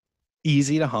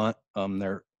easy to hunt.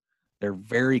 They're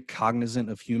very cognizant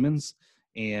of humans,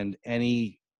 and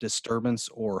any disturbance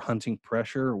or hunting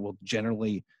pressure will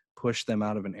generally push them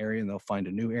out of an area, and they'll find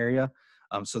a new area.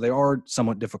 So they are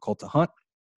somewhat difficult to hunt,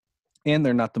 and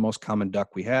they're not the most common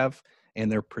duck we have, and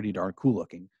they're pretty darn cool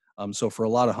looking. So for a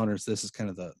lot of hunters, this is kind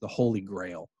of the holy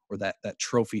grail, or that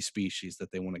trophy species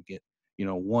that they want to get,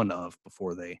 one of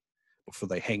before they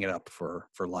hang it up for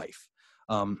life.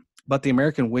 But the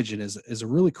American Widgeon is a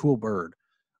really cool bird.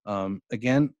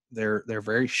 Again, they're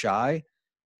very shy,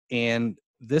 and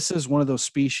this is one of those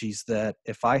species that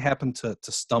if I happen to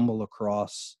stumble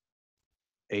across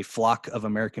a flock of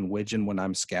American Widgeon when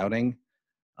I'm scouting,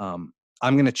 I'm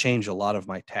going to change a lot of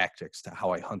my tactics to how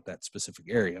I hunt that specific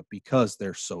area, because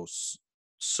they're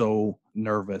so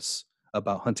nervous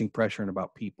about hunting pressure and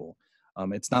about people.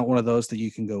 It's not one of those that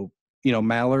you can go,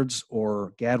 mallards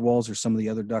or gadwalls or some of the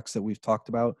other ducks that we've talked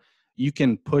about. You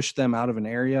can push them out of an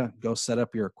area, go set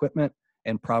up your equipment,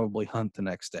 and probably hunt the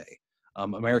next day.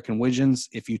 American Widgeons,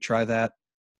 if you try that,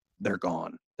 they're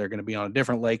gone. They're going to be on a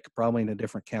different lake, probably in a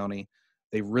different county.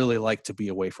 They really like to be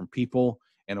away from people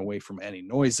and away from any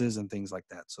noises and things like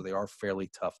that. So they are fairly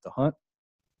tough to hunt.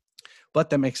 But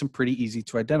that makes them pretty easy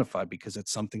to identify, because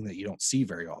it's something that you don't see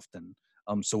very often.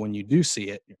 So when you do see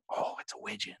it, it's a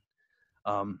widgeon.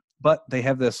 But they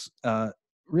have this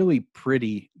really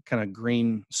pretty kind of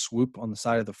green swoop on the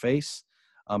side of the face.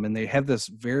 And they have this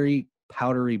very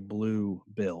powdery blue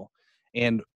bill.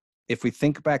 And if we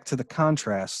think back to the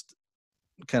contrast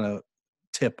kind of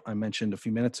tip I mentioned a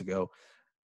few minutes ago,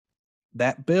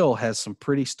 that bill has some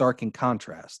pretty stark in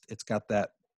contrast. It's got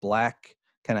that black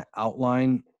kind of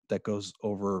outline that goes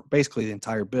over basically the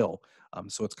entire bill.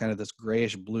 So it's kind of this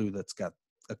grayish blue that's got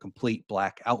a complete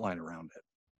black outline around it.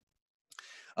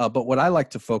 But what I like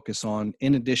to focus on,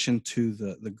 in addition to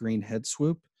the green head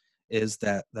swoop, is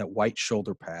that white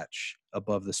shoulder patch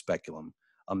above the speculum.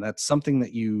 That's something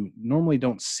that you normally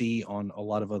don't see on a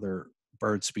lot of other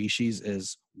bird species,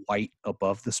 is white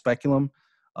above the speculum.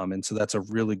 And so that's a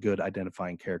really good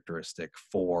identifying characteristic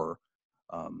for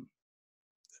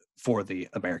the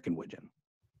American widgeon.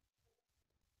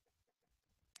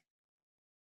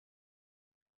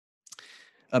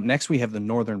 Up next, we have the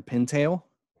northern pintail.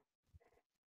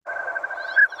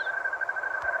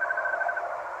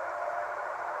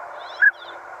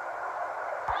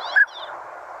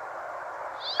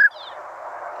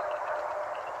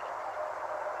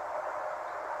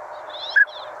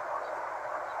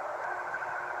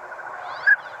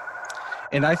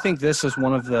 And I think this is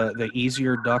one of the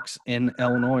easier ducks in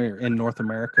Illinois or in North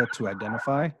America to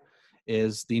identify,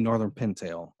 is the northern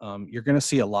pintail. You're going to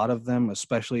see a lot of them,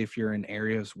 especially if you're in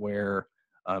areas where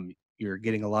you're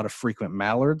getting a lot of frequent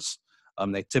mallards.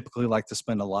 They typically like to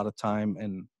spend a lot of time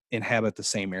and inhabit the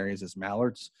same areas as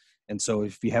mallards. And so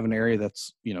if you have an area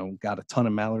that's, got a ton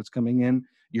of mallards coming in,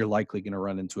 you're likely going to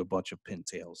run into a bunch of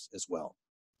pintails as well.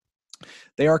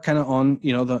 They are kind of on,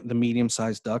 the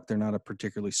medium-sized duck. They're not a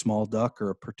particularly small duck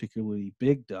or a particularly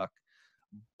big duck,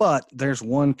 but there's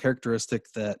one characteristic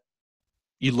that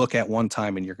you look at one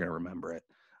time and you're going to remember it,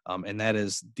 and that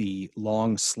is the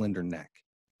long, slender neck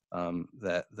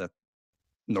that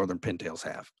northern pintails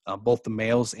have. Both the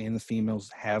males and the females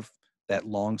have that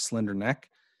long, slender neck,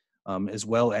 as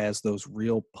well as those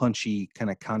real punchy,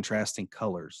 kind of contrasting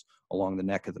colors along the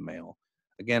neck of the male.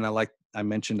 Again, I like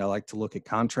to look at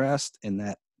contrast, and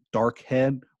that dark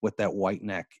head with that white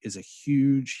neck is a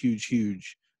huge, huge,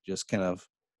 huge, just kind of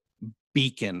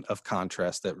beacon of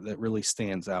contrast that really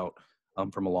stands out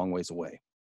from a long ways away.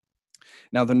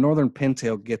 Now, the northern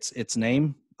pintail gets its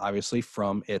name, obviously,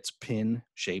 from its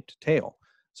pin-shaped tail.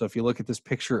 So if you look at this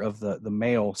picture of the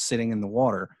male sitting in the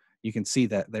water, you can see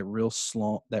that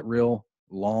real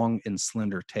long and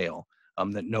slender tail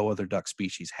that no other duck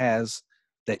species has,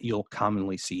 that you'll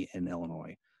commonly see in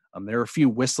Illinois. There are a few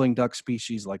whistling duck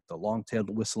species, like the long-tailed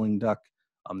whistling duck,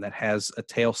 that has a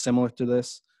tail similar to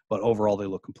this, but overall they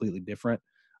look completely different.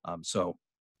 So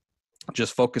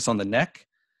just focus on the neck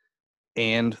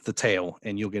and the tail,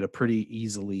 and you'll get a pretty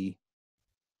easily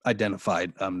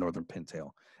identified northern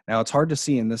pintail. Now, it's hard to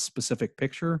see in this specific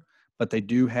picture, but they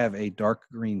do have a dark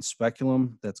green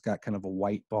speculum that's got kind of a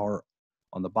white bar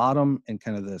on the bottom and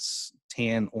kind of this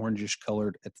tan orangish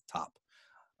colored at the top.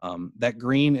 That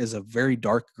green is a very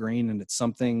dark green, and it's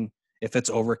something, if it's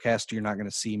overcast, you're not going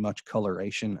to see much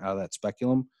coloration out of that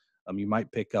speculum. You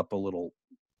might pick up a little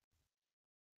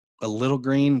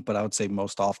green, but I would say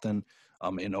most often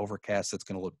in overcast, it's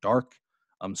going to look dark.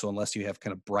 So unless you have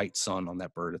kind of bright sun on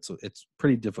that bird, it's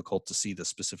pretty difficult to see the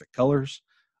specific colors.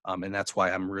 And that's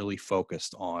why I'm really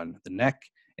focused on the neck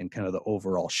and kind of the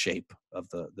overall shape of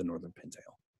the northern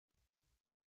pintail.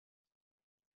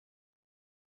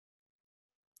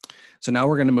 So now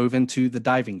we're going to move into the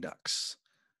diving ducks.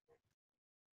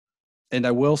 And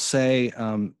I will say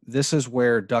this is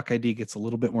where Duck ID gets a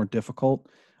little bit more difficult.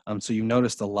 So you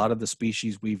noticed a lot of the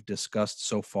species we've discussed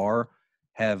so far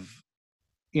have,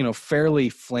 fairly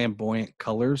flamboyant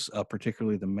colors,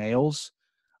 particularly the males.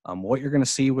 What you're going to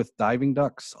see with diving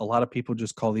ducks, a lot of people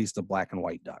just call these the black and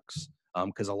white ducks,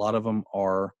 because a lot of them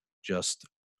are just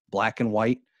black and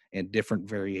white and different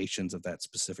variations of that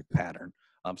specific pattern.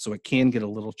 So it can get a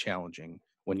little challenging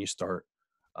when you start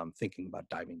thinking about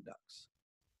diving ducks.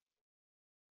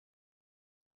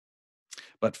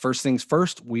 But first things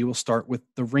first, we will start with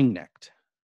the ring-necked.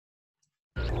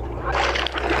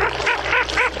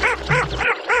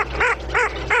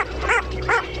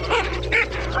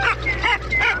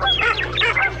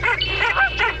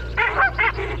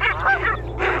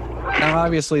 Now,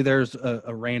 obviously, there's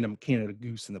a random Canada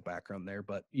goose in the background there,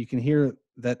 but you can hear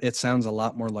that it sounds a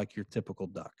lot more like your typical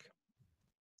duck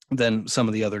than some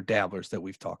of the other dabblers that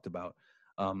we've talked about.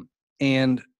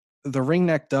 And the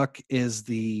ring-necked duck is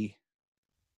the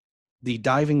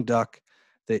diving duck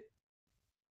that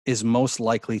is most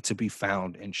likely to be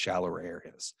found in shallower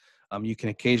areas. You can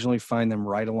occasionally find them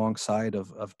right alongside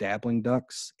of dabbling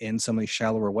ducks in some of these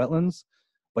shallower wetlands,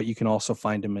 but you can also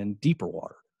find them in deeper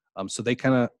water. So they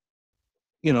kind of,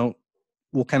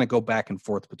 will kind of go back and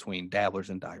forth between dabblers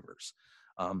and divers.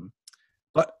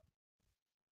 But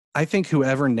I think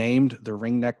whoever named the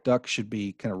ring-necked duck should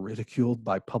be kind of ridiculed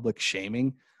by public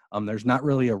shaming. There's not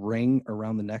really a ring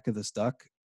around the neck of this duck.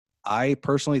 I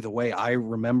personally, the way I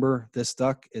remember this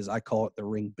duck is I call it the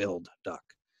ring-billed duck.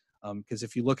 Because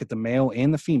if you look at the male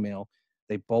and the female,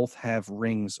 they both have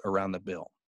rings around the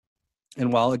bill.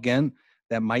 And while, again,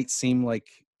 that might seem like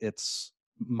it's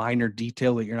minor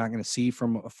detail that you're not going to see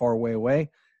from a far away,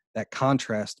 that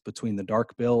contrast between the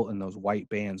dark bill and those white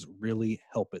bands really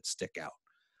help it stick out.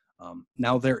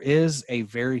 Now, there is a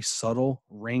very subtle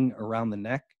ring around the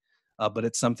neck, but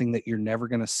it's something that you're never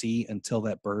going to see until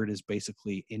that bird is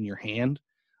basically in your hand.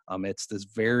 It's this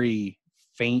very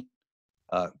faint,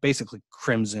 basically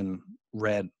crimson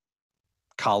red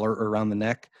collar around the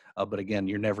neck. But again,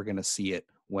 you're never going to see it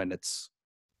when it's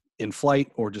in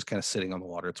flight or just kind of sitting on the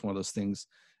water. It's one of those things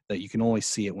that you can only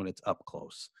see it when it's up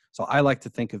close. So I like to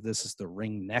think of this as the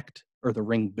ring-necked or the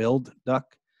ring-billed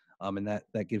duck, and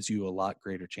that gives you a lot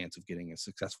greater chance of getting a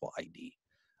successful ID.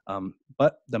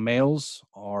 But the males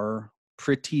are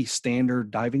pretty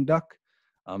standard diving duck,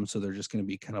 so they're just going to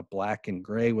be kind of black and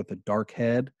gray with a dark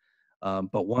head.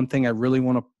 But one thing I really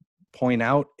want to point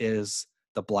out is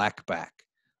the black back.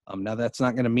 Now, that's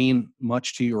not going to mean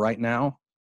much to you right now,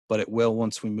 but it will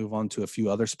once we move on to a few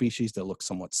other species that look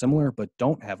somewhat similar but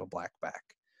don't have a black back.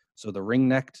 So the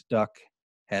ring-necked duck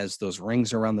has those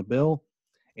rings around the bill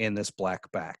and this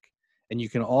black back. And you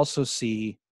can also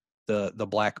see the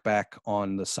black back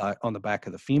on the side, on the back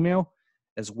of the female,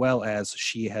 as well as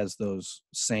she has those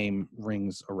same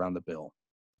rings around the bill.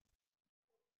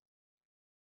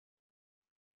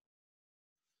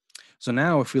 So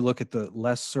now if we look at the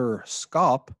lesser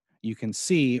scaup, you can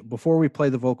see, before we play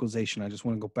the vocalization, I just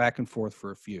want to go back and forth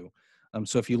for a few.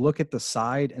 So if you look at the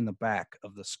side and the back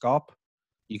of the scaup,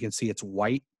 you can see it's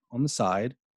white on the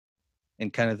side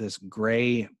and kind of this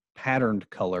gray patterned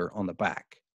color on the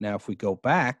back. Now, if we go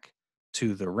back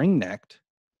to the ring-necked,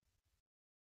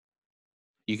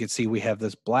 you can see we have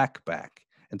this black back.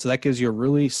 And so that gives you a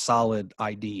really solid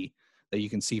ID that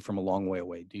you can see from a long way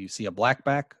away. Do you see a black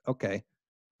back? Okay.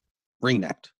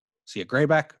 Ring-necked. See a gray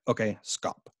back? Okay,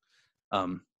 scaup.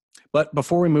 But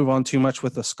before we move on too much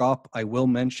with the scaup, I will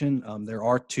mention there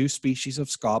are two species of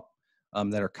scaup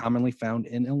that are commonly found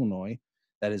in Illinois.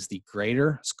 That is the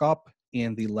greater scaup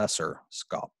and the lesser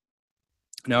scaup.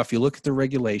 Now, if you look at the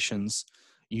regulations,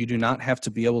 you do not have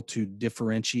to be able to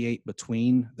differentiate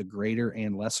between the greater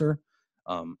and lesser.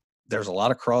 There's a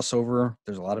lot of crossover,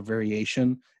 there's a lot of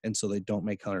variation, and so they don't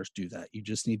make hunters do that. You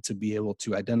just need to be able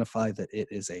to identify that it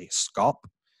is a scaup,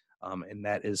 and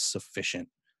that is sufficient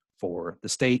for the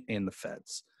state and the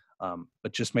feds.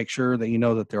 But just make sure that you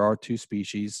know that there are two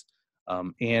species.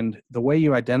 And the way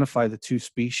you identify the two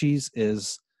species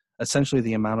is essentially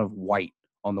the amount of white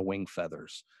on the wing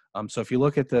feathers. So if you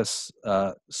look at this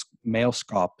male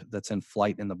scaup that's in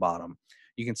flight in the bottom,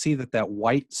 you can see that that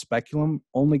white speculum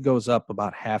only goes up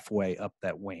about halfway up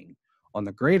that wing. On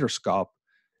the greater scaup,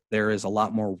 there is a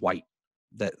lot more white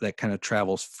that kind of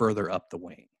travels further up the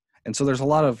wing. And so there's a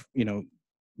lot of,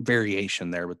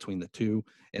 variation there between the two.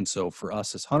 And so for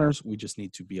us as hunters, we just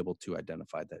need to be able to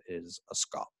identify that it is a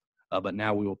scaup. But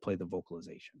now we will play the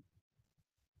vocalization.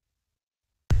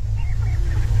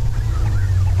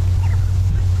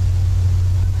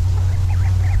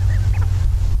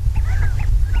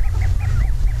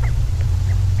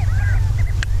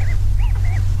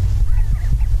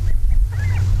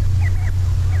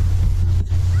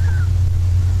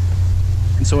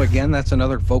 And so again, that's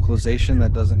another vocalization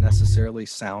that doesn't necessarily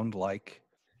sound like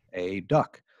a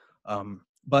duck.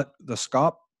 But the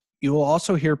scaup, you will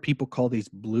also hear people call these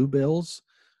bluebills.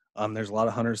 There's a lot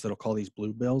of hunters that'll call these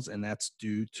bluebills, and that's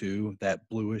due to that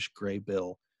bluish gray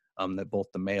bill that both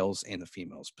the males and the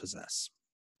females possess.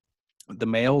 The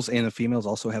males and the females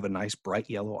also have a nice bright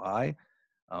yellow eye.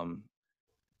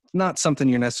 Not something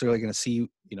you're necessarily going to see,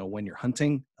 when you're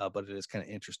hunting, but it is kind of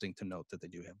interesting to note that they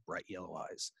do have bright yellow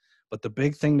eyes. But the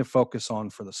big thing to focus on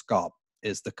for the scaup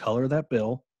is the color of that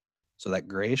bill, so that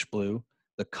grayish blue,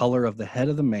 the color of the head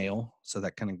of the male, so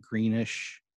that kind of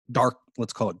greenish, dark,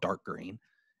 let's call it dark green,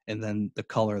 and then the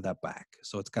color of that back.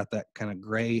 So it's got that kind of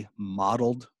gray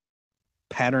mottled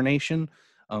patternation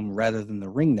rather than the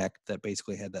ring neck that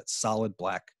basically had that solid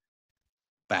black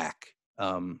back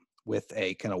with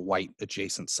a kind of white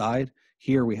adjacent side.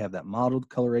 Here we have that mottled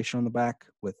coloration on the back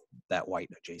with that white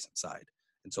adjacent side.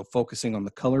 And so focusing on the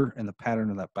color and the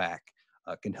pattern of that back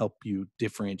can help you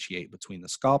differentiate between the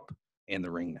scaup and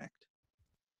the ring-necked.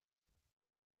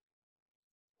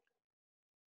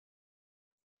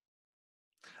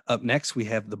 Up next, we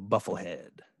have the bufflehead.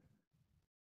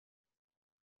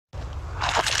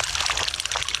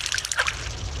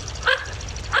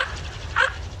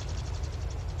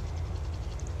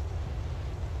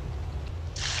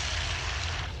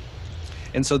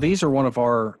 And so these are one of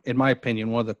our, in my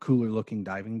opinion, one of the cooler looking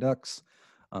diving ducks.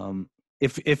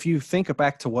 If you think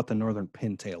back to what the northern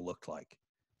pintail looked like,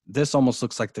 this almost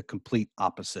looks like the complete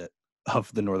opposite of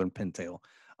the northern pintail.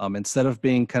 Instead of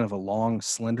being kind of a long,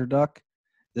 slender duck,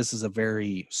 this is a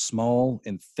very small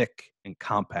and thick and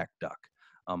compact duck.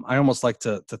 I almost like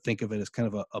to think of it as kind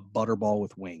of a butterball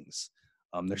with wings.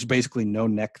 There's basically no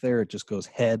neck there. It just goes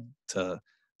head to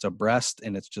breast,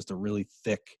 and it's just a really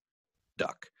thick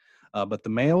duck. But the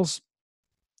males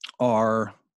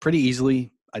are pretty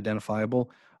easily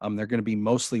identifiable. They're going to be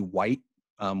mostly white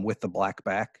with the black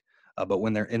back. But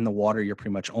when they're in the water, you're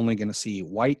pretty much only going to see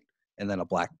white and then a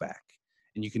black back.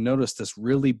 And you can notice this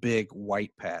really big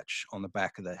white patch on the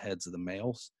back of the heads of the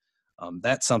males.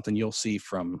 That's something you'll see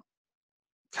from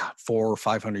 400 or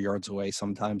 500 yards away.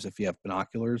 Sometimes if you have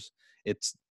binoculars,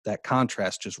 it's that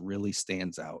contrast just really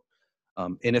stands out.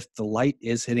 And if the light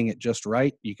is hitting it just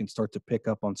right, you can start to pick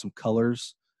up on some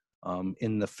colors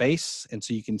in the face. And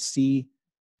so you can see,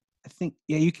 I think,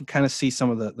 yeah, you can kind of see some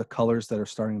of the colors that are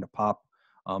starting to pop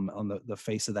on the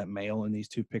face of that male in these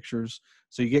two pictures.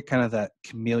 So you get kind of that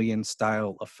chameleon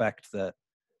style effect that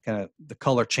kind of the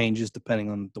color changes depending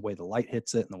on the way the light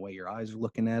hits it and the way your eyes are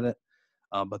looking at it.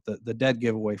 But the dead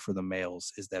giveaway for the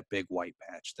males is that big white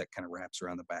patch that kind of wraps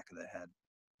around the back of the head.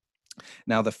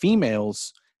 Now the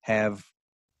females have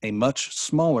a much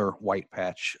smaller white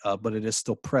patch, but it is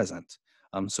still present.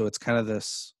 So it's kind of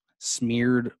this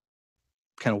smeared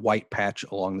kind of white patch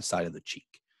along the side of the cheek.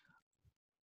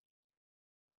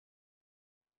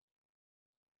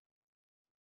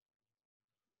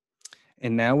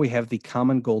 And now we have the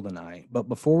common goldeneye. But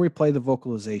before we play the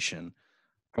vocalization,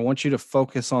 I want you to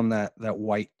focus on that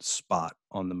white spot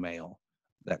on the male,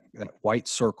 that white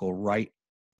circle right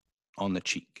on the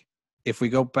cheek. If we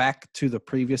go back to the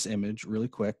previous image really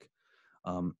quick,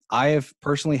 I have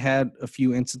personally had a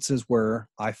few instances where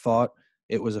I thought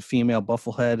it was a female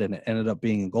bufflehead and it ended up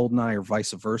being a goldeneye or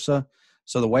vice versa.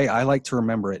 So the way I like to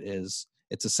remember it is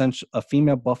it's essentially a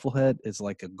female bufflehead is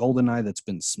like a goldeneye that's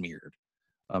been smeared.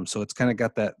 So it's kind of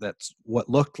got that's what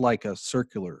looked like a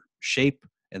circular shape,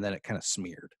 and then it kind of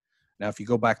smeared. Now, if you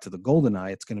go back to the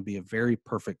goldeneye, it's going to be a very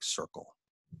perfect circle.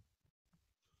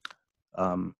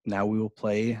 Now we will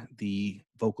play the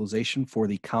vocalization for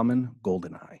the common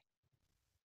goldeneye.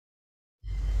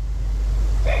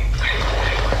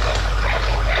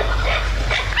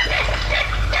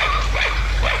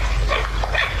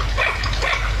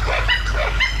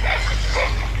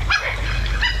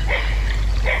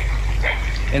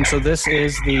 And so this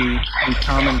is the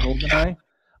common goldeneye.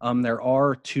 There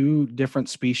are two different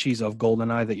species of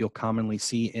goldeneye that you'll commonly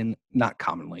see not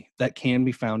commonly, that can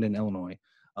be found in Illinois.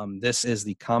 This is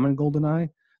the common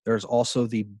goldeneye. There's also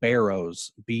the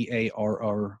Barrows,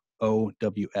 Barrows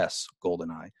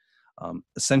goldeneye.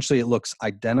 Essentially, it looks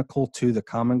identical to the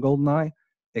common goldeneye,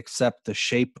 except the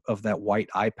shape of that white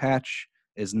eye patch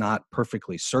is not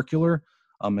perfectly circular.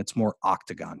 It's more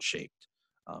octagon shaped.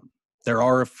 There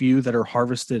are a few that are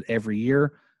harvested every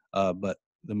year, but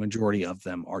the majority of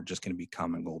them are just going to be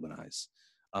common goldeneyes.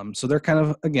 So they're kind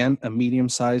of, again, a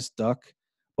medium-sized duck.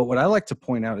 But what I like to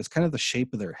point out is kind of the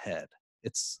shape of their head.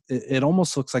 It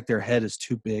almost looks like their head is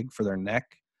too big for their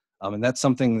neck. And that's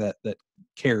something that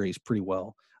carries pretty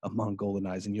well among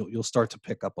goldeneyes. And you'll start to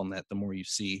pick up on that the more you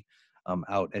see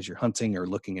out as you're hunting or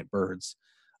looking at birds.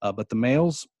 But the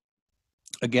males,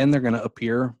 again, they're going to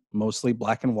appear mostly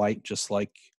black and white, just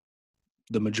like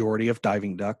the majority of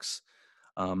diving ducks.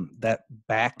 That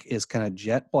back is kind of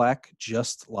jet black,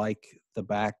 just like the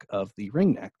back of the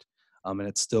ring-necked. And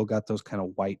it's still got those kind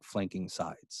of white flanking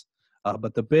sides.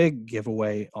 But the big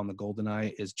giveaway on the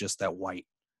goldeneye is just that white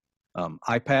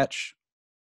eye patch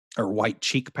or white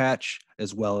cheek patch,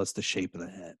 as well as the shape of the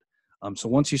head. So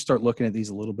once you start looking at these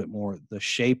a little bit more, the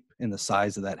shape and the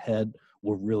size of that head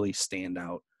will really stand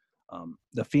out.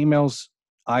 The females,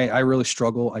 I really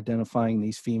struggle identifying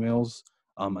these females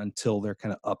until they're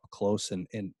kind of up close and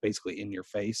basically in your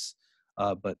face.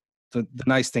 But the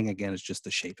nice thing, again, is just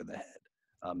the shape of the head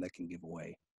that can give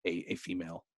away a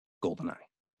female goldeneye.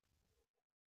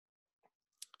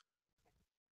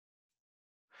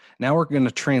 Now we're going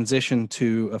to transition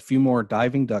to a few more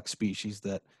diving duck species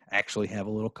that actually have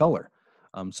a little color.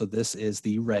 So this is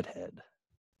the redhead.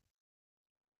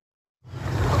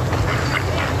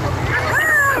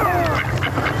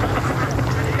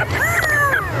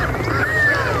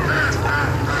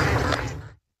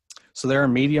 So they're a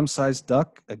medium-sized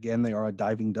duck. Again, they are a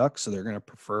diving duck, so they're going to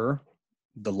prefer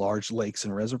the large lakes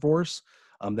and reservoirs.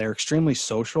 They're extremely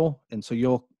social, and so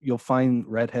you'll find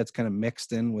redheads kind of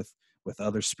mixed in with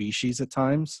other species at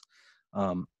times.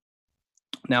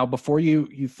 Now, before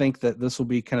you think that this will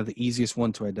be kind of the easiest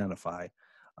one to identify,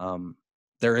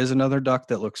 there is another duck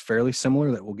that looks fairly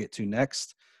similar that we'll get to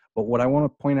next. But what I want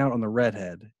to point out on the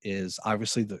redhead is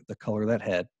obviously the color of that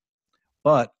head,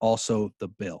 but also the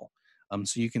bill.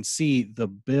 So you can see the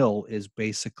bill is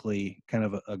basically kind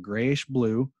of a grayish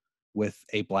blue with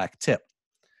a black tip.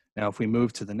 Now, if we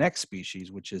move to the next species,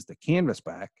 which is the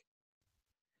canvasback,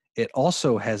 It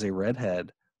also has a red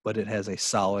head, but it has a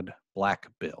solid black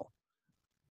bill.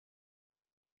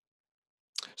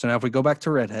 So now if we go back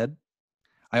to redhead,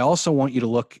 I also want you to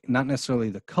look not necessarily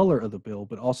the color of the bill,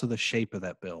 but also the shape of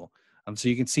that bill. So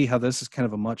you can see how this is kind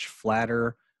of a much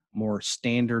flatter, more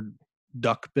standard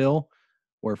duck bill,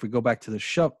 where if we go back to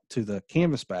the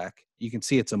canvas back, you can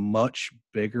see it's a much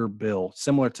bigger bill,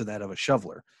 similar to that of a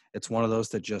shoveler. It's one of those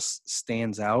that just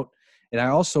stands out. And I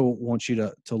also want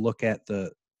you to look at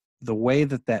the way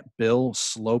that bill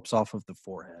slopes off of the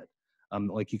forehead.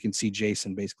 Like you can see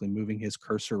Jason basically moving his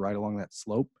cursor right along that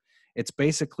slope. It's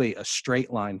basically a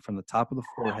straight line from the top of the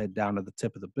forehead down to the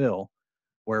tip of the bill,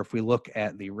 where if we look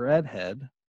at the redhead,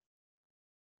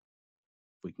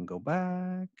 we can go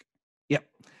back. Yep,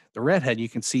 the redhead, you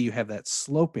can see you have that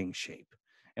sloping shape.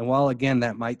 And while, again,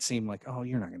 that might seem like, oh,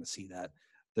 you're not going to see that,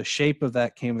 the shape of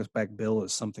that canvasback bill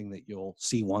is something that you'll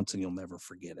see once and you'll never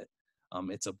forget it.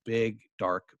 It's a big,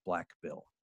 dark black bill.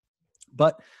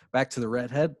 But back to the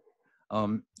redhead,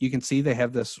 you can see they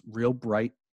have this real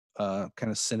bright, kind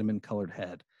of cinnamon colored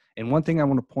head. And one thing I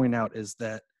want to point out is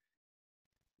that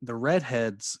the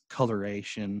redhead's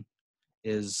coloration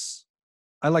is,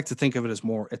 I like to think of it as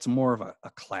it's more of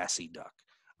a classy duck.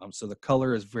 So the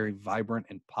color is very vibrant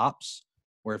and pops,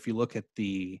 where if you look at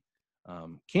the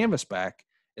canvasback,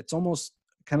 it's almost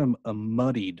kind of a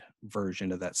muddied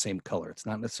version of that same color. It's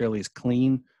not necessarily as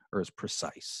clean or as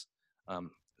precise.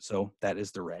 So that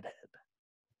is the redhead.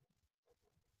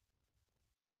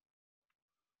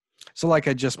 So like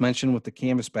I just mentioned with the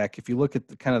canvasback, if you look at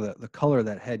the kind of the color of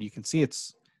that head, you can see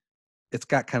it's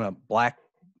got kind of black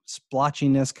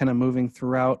splotchiness kind of moving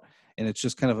throughout, and it's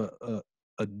just kind of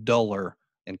a duller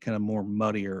and kind of more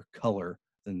muddier color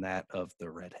than that of the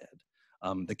redhead.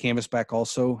 The canvasback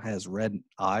also has red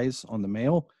eyes on the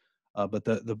male, but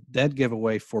the dead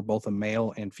giveaway for both a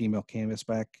male and female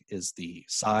canvasback is the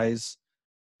size,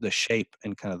 the shape,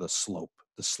 and kind of the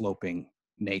sloping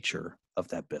nature of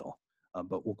that bill.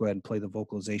 But we'll go ahead and play the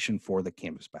vocalization for the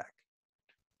canvasback.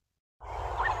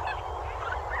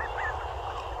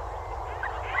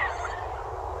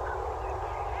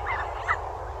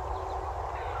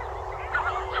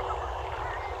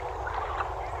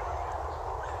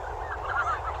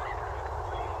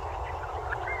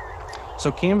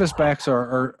 So canvasbacks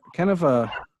are kind of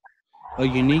a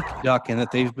unique duck in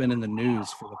that they've been in the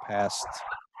news for the past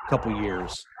couple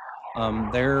years.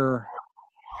 There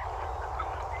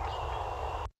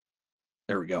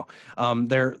we go.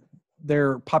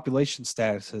 Their population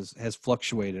status has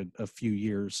fluctuated a few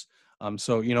years.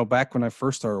 So, back when I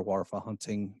first started waterfowl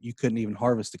hunting, you couldn't even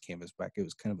harvest a canvasback. It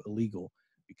was kind of illegal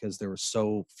because there were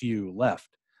so few left.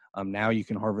 Now you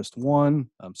can harvest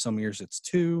one. Some years it's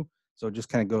two. So it just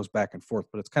kind of goes back and forth.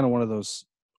 But it's kind of one of those,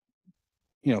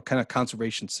 kind of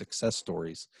conservation success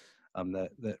stories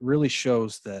that really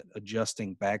shows that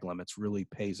adjusting bag limits really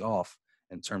pays off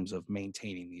in terms of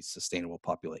maintaining these sustainable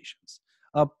populations.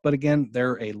 But again,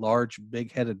 they're a large,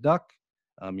 big-headed duck.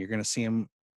 You're going to see them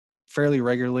fairly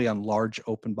regularly on large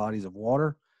open bodies of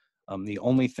water. The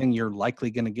only thing you're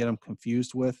likely going to get them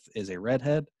confused with is a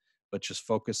redhead, but just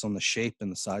focus on the shape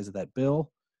and the size of that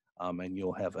bill, and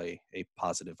you'll have a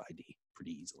positive ID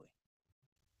pretty easily.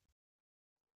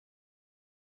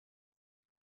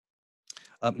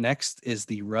 Up next is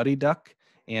the ruddy duck.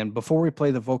 And before we play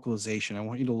the vocalization, I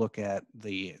want you to look at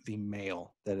the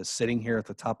male that is sitting here at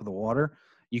the top of the water.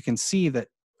 You can see that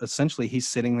essentially he's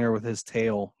sitting there with his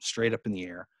tail straight up in the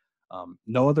air.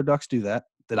 No other ducks do that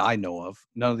I know of.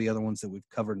 None of the other ones that we've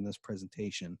covered in this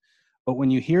presentation. But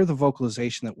when you hear the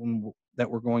vocalization that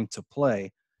we're going to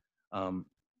play,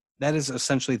 that is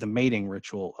essentially the mating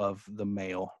ritual of the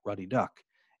male ruddy duck.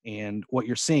 And what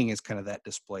you're seeing is kind of that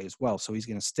display as well. So he's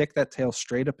going to stick that tail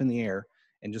straight up in the air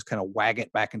and just kind of wag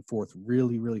it back and forth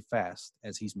really, really fast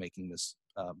as he's making this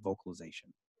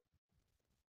vocalization.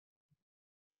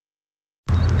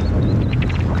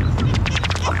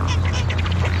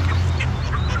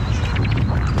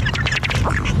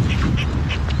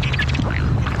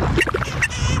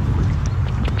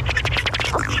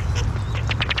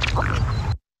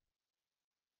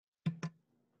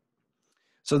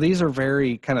 So these are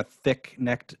very kind of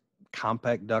thick-necked,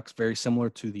 compact ducks, very similar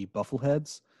to the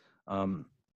buffleheads.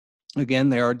 Again,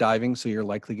 they are diving, so you're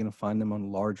likely going to find them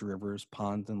on large rivers,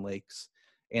 ponds, and lakes.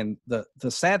 And the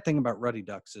sad thing about ruddy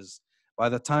ducks is by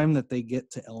the time that they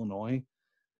get to Illinois,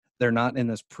 they're not in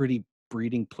this pretty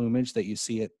breeding plumage that you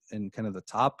see it in kind of the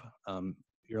top.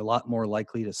 You're a lot more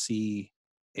likely to see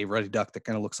a ruddy duck that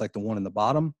kind of looks like the one in the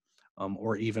bottom,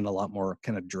 or even a lot more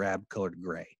kind of drab-colored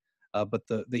gray. But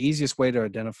the easiest way to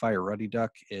identify a ruddy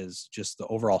duck is just the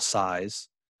overall size.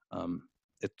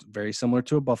 It's very similar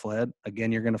to a bufflehead.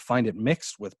 Again, you're going to find it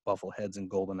mixed with buffleheads and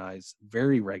golden eyes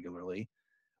very regularly,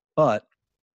 but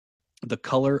the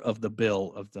color of the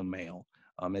bill of the male,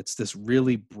 it's this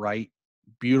really bright,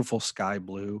 beautiful sky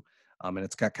blue, and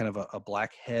it's got kind of a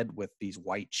black head with these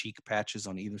white cheek patches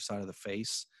on either side of the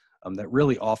face that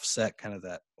really offset kind of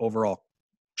that overall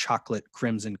chocolate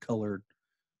crimson colored,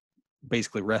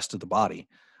 basically rest of the body.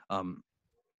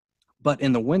 But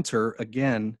in the winter,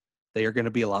 again, they are going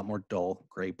to be a lot more dull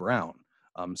gray brown.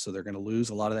 So they're going to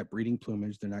lose a lot of that breeding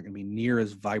plumage. They're not going to be near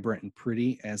as vibrant and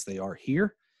pretty as they are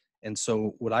here. And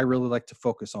so what I really like to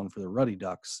focus on for the ruddy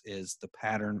ducks is the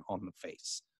pattern on the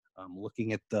face.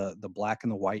 Looking at the black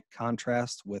and the white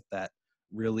contrast with that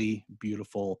really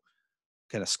beautiful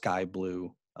kind of sky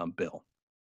blue bill.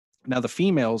 Now the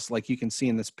females, like you can see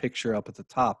in this picture up at the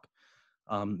top,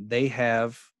 they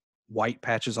have white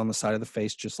patches on the side of the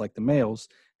face, just like the males.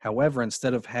 However,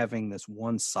 instead of having this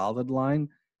one solid line,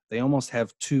 they almost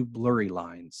have two blurry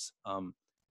lines.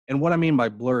 And what I mean by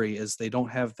blurry is they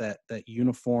don't have that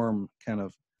uniform kind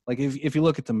of, like if you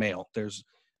look at the male, there's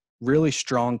really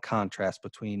strong contrast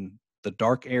between the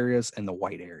dark areas and the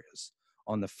white areas.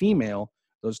 On the female,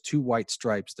 those two white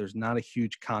stripes, there's not a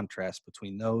huge contrast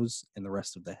between those and the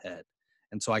rest of the head.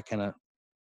 And so I kind of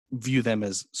view them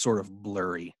as sort of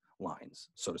blurry lines,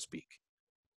 so to speak.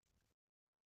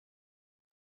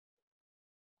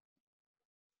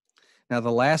 Now,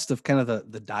 the last of kind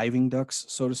of the diving ducks,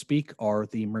 so to speak, are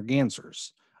the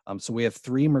mergansers. So we have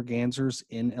three mergansers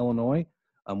in Illinois.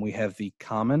 We have the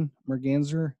common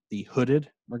merganser, the hooded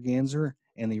merganser,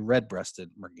 and the red-breasted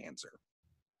merganser.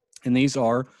 And these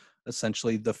are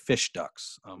essentially the fish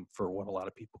ducks, for what a lot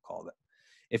of people call them.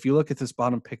 If you look at this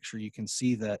bottom picture, you can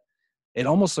see that it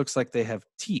almost looks like they have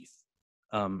teeth.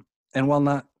 And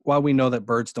while we know that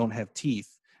birds don't have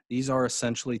teeth, these are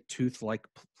essentially tooth-like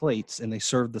plates, and they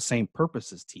serve the same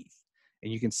purpose as teeth.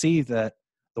 And you can see that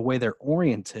the way they're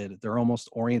oriented, they're almost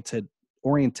orientated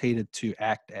to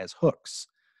act as hooks.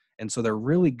 And so they're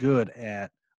really good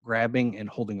at grabbing and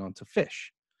holding onto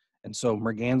fish. And so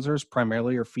mergansers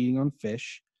primarily are feeding on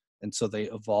fish, and so they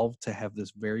evolved to have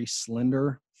this very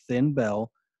slender, thin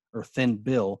bill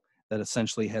that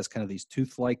essentially has kind of these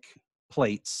tooth-like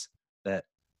plates that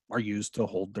are used to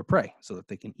hold their prey so that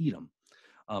they can eat them.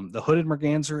 The hooded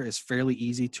merganser is fairly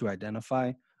easy to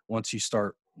identify once you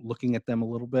start looking at them a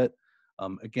little bit.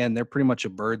 Again, they're pretty much a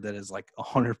bird that is like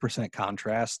 100%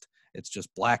 contrast. It's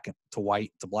just black to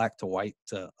white to black to white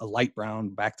to a light brown,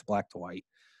 back to black to white.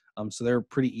 So they're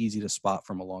pretty easy to spot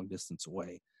from a long distance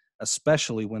away,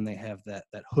 especially when they have that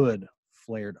hood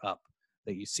flared up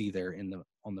that you see there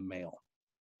on the male.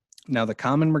 Now, the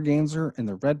common merganser and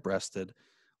the red-breasted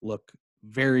look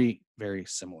very, very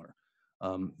similar.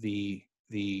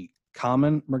 The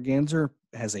common merganser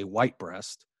has a white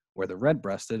breast, where the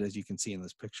red-breasted, as you can see in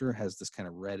this picture, has this kind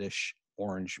of reddish,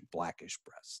 orange, blackish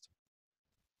breast.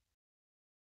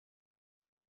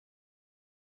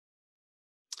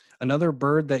 Another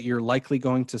bird that you're likely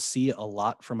going to see a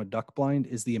lot from a duck blind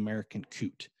is the American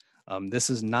coot. This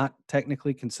is not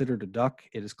technically considered a duck.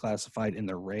 It is classified in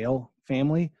the rail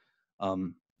family,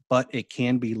 but it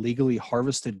can be legally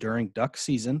harvested during duck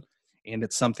season, and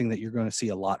it's something that you're going to see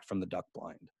a lot from the duck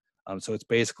blind. So it's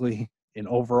basically an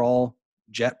overall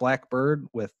jet black bird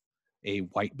with a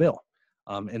white bill.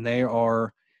 And they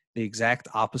are the exact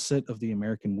opposite of the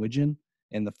American widgeon,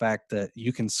 and the fact that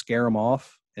you can scare them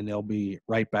off and they'll be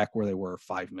right back where they were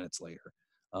 5 minutes later.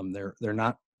 They're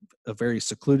not a very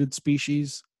secluded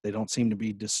species. They don't seem to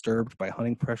be disturbed by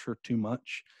hunting pressure too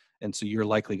much. And so you're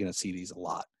likely going to see these a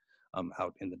lot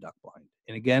out in the duck blind.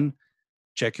 And again,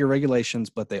 check your regulations,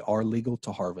 but they are legal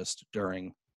to harvest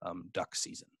during duck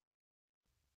season.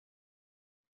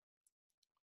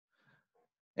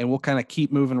 And we'll kind of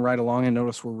keep moving right along. I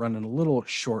notice we're running a little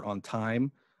short on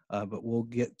time, but we'll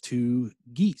get to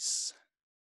geese.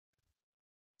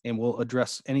 And we'll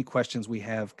address any questions we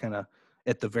have kind of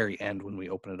at the very end when we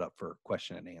open it up for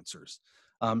question and answers.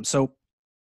 So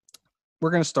we're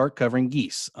going to start covering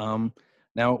geese.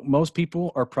 Now, most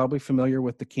people are probably familiar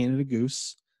with the Canada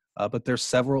goose, but there's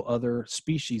several other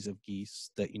species of geese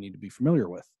that you need to be familiar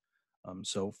with.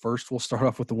 So first, we'll start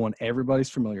off with the one everybody's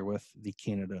familiar with, the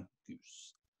Canada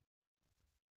goose.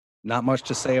 Not much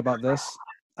to say about this.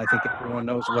 I think everyone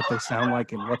knows what they sound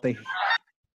like and what they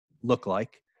look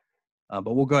like.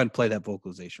 But we'll go ahead and play that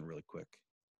vocalization really quick.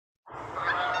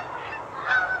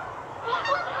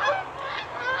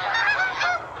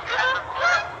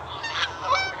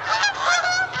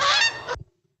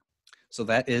 So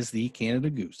that is the Canada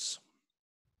goose.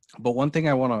 But one thing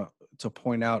I want to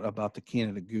point out about the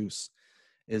Canada goose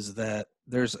is that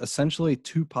there's essentially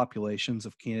two populations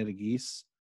of Canada geese.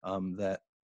 that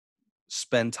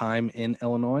spend time in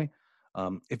Illinois.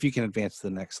 If you can advance to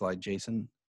the next slide, Jason.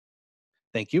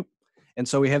 Thank you. And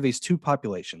so we have these two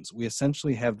populations. We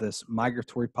essentially have this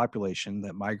migratory population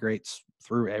that migrates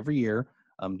through every year,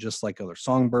 just like other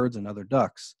songbirds and other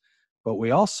ducks. But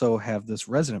we also have this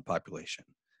resident population.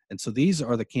 And so these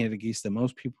are the Canada geese that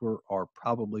most people are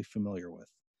probably familiar with.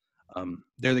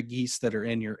 They're the geese that are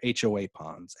in your HOA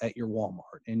ponds, at your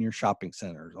Walmart, in your shopping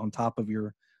centers, on top of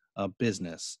your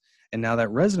business. And now that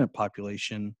resident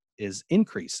population is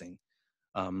increasing.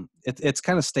 It's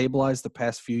kind of stabilized the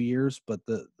past few years, but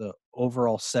the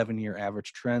overall 7-year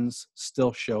average trends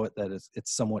still show it that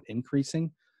it's somewhat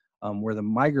increasing, where the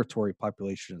migratory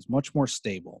population is much more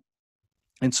stable.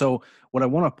 And so what I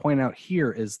want to point out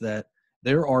here is that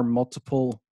there are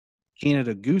multiple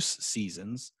Canada goose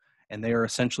seasons, and they are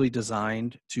essentially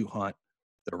designed to hunt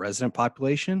the resident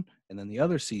population, and then the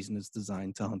other season is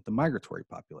designed to hunt the migratory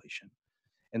population.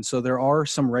 And so there are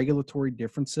some regulatory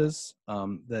differences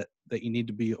that you need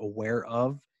to be aware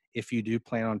of if you do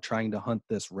plan on trying to hunt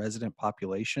this resident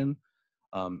population.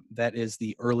 That is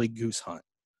the early goose hunt,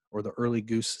 or the early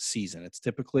goose season. It's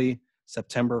typically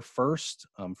September 1st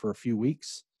for a few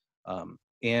weeks.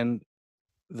 And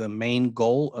the main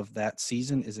goal of that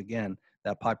season is, again,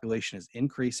 that population is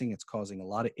increasing. It's causing a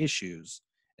lot of issues.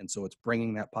 And so it's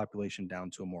bringing that population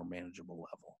down to a more manageable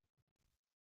level.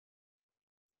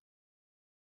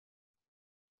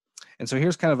 And so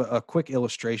here's kind of a quick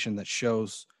illustration that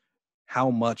shows how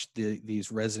much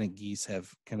these resident geese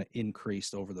have kind of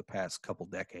increased over the past couple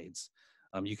decades.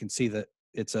 You can see that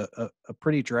it's a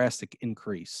pretty drastic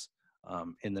increase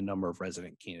in the number of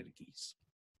resident Canada geese.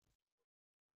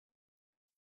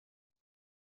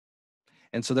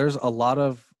 And so there's a lot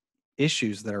of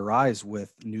issues that arise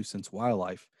with nuisance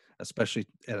wildlife, especially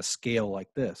at a scale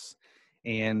like this.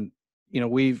 And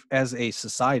we've, as a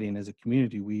society and as a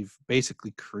community, we've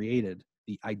basically created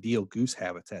the ideal goose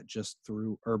habitat just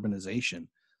through urbanization.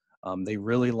 They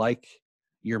really like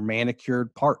your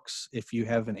manicured parks. If you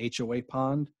have an HOA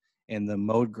pond and the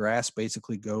mowed grass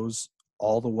basically goes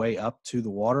all the way up to the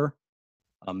water,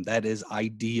 that is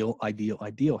ideal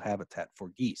habitat for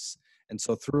geese. And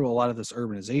so through a lot of this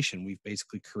urbanization, we've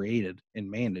basically created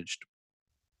and managed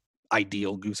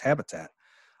ideal goose habitat.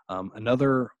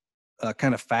 Another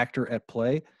kind of factor at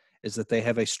play is that they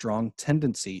have a strong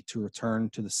tendency to return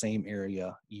to the same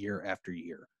area year after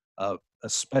year,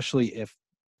 especially if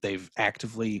they've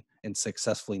actively and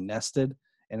successfully nested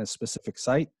in a specific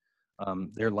site.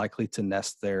 They're likely to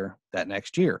nest there that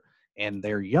next year. And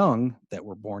their young that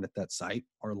were born at that site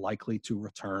are likely to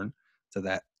return to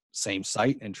that same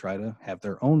site and try to have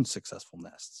their own successful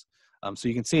nests. So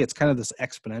you can see it's kind of this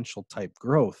exponential type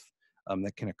growth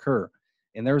that can occur.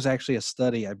 And there was actually a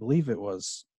study, I believe it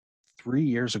was 3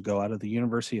 years ago, out of the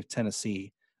University of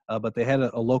Tennessee, but they had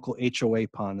a local HOA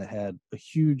pond that had a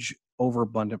huge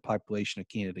overabundant population of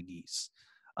Canada geese.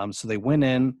 So they went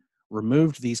in,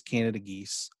 removed these Canada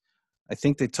geese. I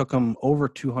think they took them over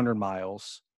 200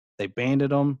 miles. They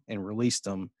banded them and released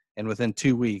them. And within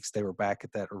 2 weeks, they were back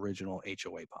at that original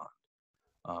HOA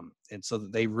pond. And so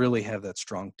they really have that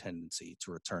strong tendency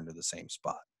to return to the same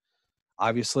spot.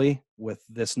 Obviously, with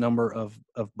this number of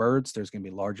birds, there's going to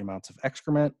be large amounts of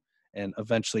excrement, and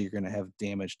eventually you're going to have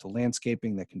damage to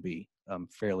landscaping that can be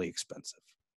fairly expensive.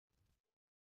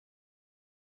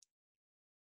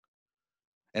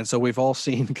 And so we've all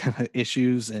seen kind of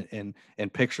issues and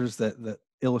pictures that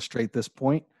illustrate this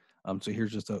point. So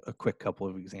here's just a quick couple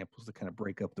of examples to kind of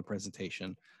break up the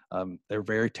presentation. They're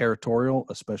very territorial,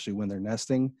 especially when they're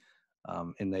nesting,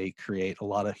 and they create a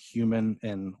lot of human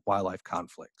and wildlife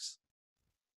conflicts.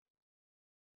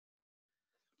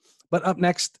 But up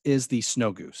next is the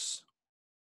snow goose.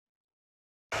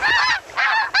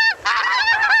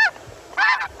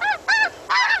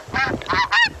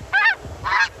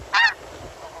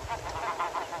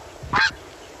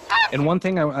 And one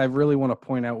thing I really want to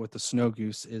point out with the snow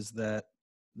goose is that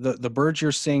the birds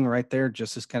you're seeing right there,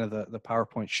 just as kind of the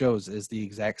PowerPoint shows, is the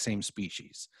exact same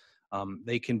species.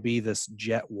 They can be this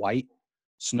jet white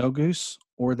snow goose,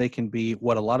 or they can be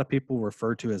what a lot of people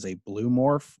refer to as a blue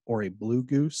morph or a blue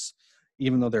goose,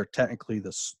 even though they're technically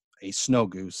a snow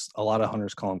goose. A lot of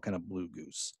hunters call them kind of blue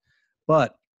goose.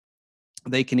 But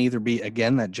they can either be,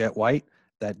 again, that jet white,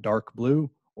 that dark blue,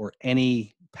 or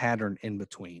any pattern in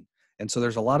between. And so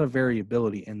there's a lot of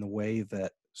variability in the way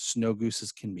that snow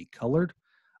gooses can be colored.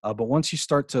 But once you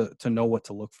start to know what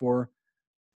to look for,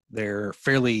 they're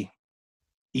fairly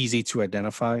easy to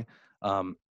identify.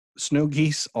 Snow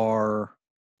geese are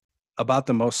about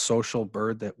the most social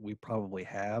bird that we probably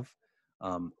have.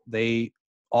 They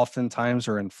oftentimes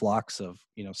are in flocks of,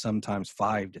 sometimes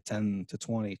 5 to 10 to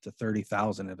 20 to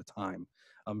 30,000 at a time.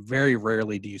 Very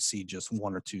rarely do you see just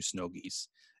 1 or 2 snow geese.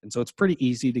 And so it's pretty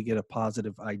easy to get a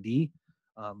positive ID.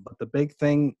 But the big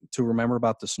thing to remember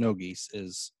about the snow geese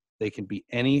is they can be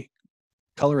any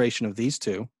coloration of these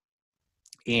two,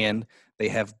 and they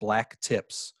have black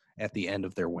tips at the end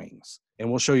of their wings. And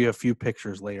we'll show you a few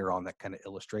pictures later on that kind of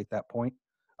illustrate that point.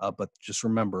 But just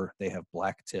remember, they have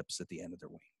black tips at the end of their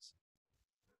wings.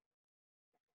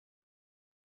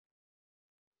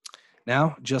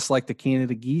 Now, just like the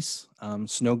Canada geese,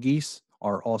 snow geese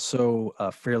are also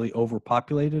fairly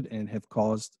overpopulated and have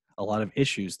caused a lot of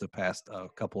issues the past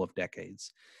couple of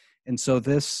decades. And so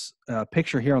this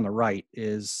picture here on the right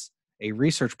is a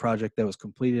research project that was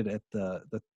completed at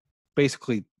the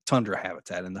basically tundra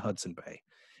habitat in the Hudson Bay.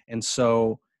 And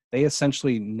so they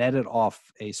essentially netted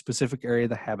off a specific area of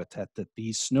the habitat that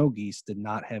these snow geese did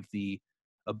not have the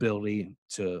ability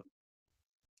to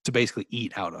basically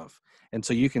eat out of. And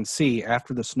so you can see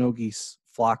after the snow geese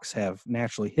flocks have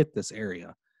naturally hit this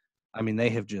area, I mean, they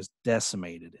have just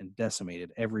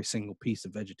decimated every single piece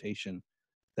of vegetation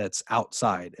that's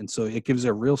outside. And so it gives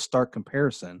a real stark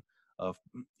comparison of,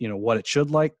 what it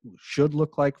should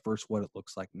look like versus what it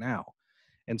looks like now.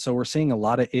 And so we're seeing a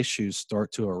lot of issues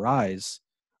start to arise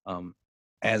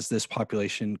as this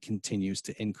population continues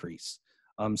to increase.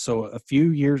 So a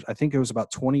few years, I think it was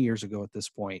about 20 years ago at this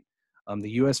point,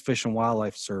 the U.S. Fish and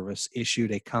Wildlife Service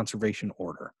issued a conservation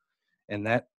order, and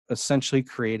that essentially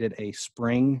created a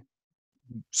spring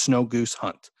snow goose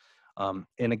hunt.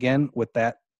 And again, with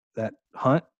that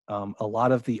hunt, a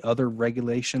lot of the other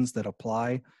regulations that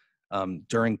apply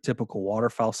during typical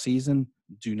waterfowl season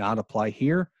do not apply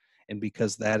here. And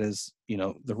because that is,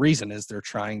 the reason is they're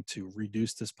trying to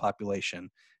reduce this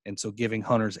population. And so giving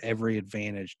hunters every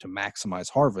advantage to maximize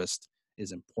harvest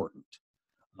is important.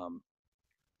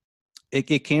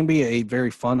 It can be a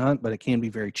very fun hunt, but it can be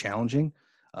very challenging.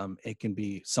 It can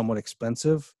be somewhat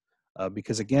expensive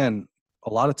because, again, a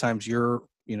lot of times you're,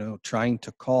 trying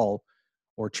to call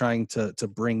or trying to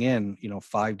bring in,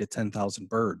 5 to 10,000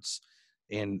 birds.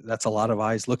 And that's a lot of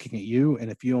eyes looking at you.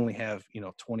 And if you only have,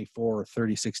 24 or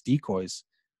 36 decoys,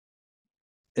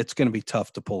 it's going to be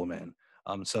tough to pull them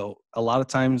in. So a lot of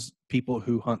times people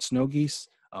who hunt snow geese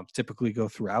typically go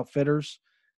through outfitters,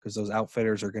 because those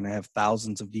outfitters are going to have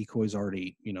thousands of decoys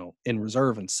already, in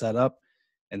reserve and set up.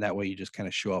 And that way you just kind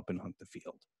of show up and hunt the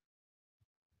field.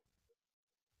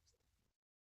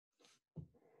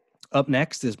 Up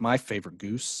next is my favorite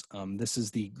goose. This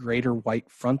is the greater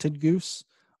white-fronted goose,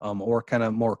 or kind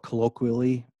of more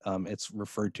colloquially, it's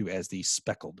referred to as the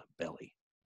speckled belly.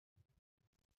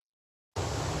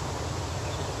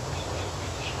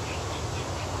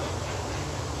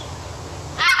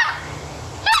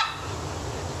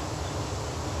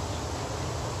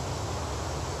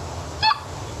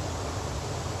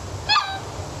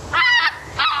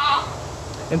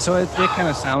 And so it kind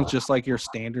of sounds just like your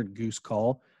standard goose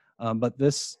call, but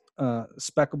this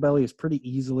speckled belly is pretty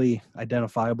easily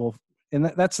identifiable. And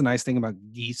that's the nice thing about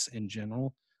geese in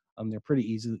general. They're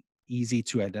pretty easy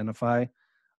to identify.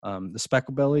 The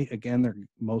speckled belly, again, they're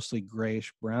mostly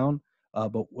grayish brown,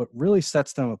 but what really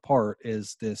sets them apart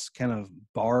is this kind of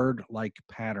barred-like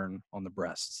pattern on the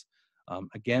breasts.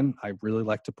 Again, I really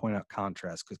like to point out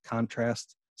contrast, because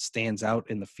contrast stands out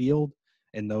in the field,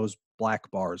 and those black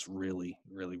bars really,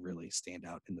 really, really stand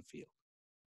out in the field.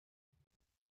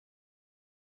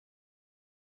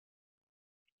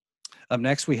 Up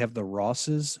next, we have the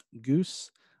Ross's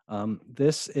goose.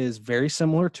 This is very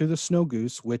similar to the snow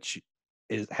goose, which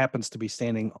happens to be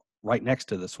standing right next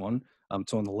to this one.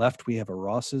 So on the left, we have a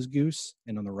Ross's goose,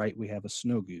 and on the right, we have a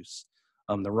snow goose.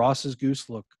 The Ross's goose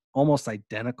look almost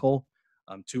identical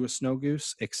to a snow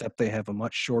goose, except they have a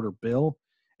much shorter bill.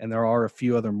 And there are a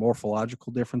few other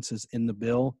morphological differences in the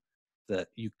bill that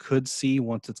you could see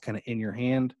once it's kind of in your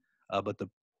hand. But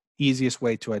the easiest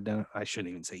way to identify, I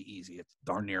shouldn't even say easy, it's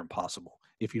darn near impossible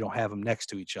if you don't have them next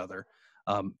to each other.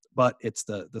 But it's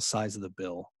the size of the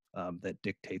bill that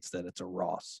dictates that it's a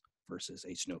Ross versus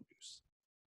a snow goose.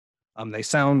 They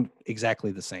sound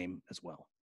exactly the same as well.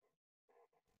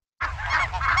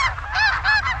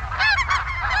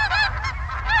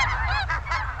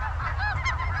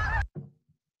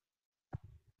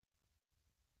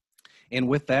 And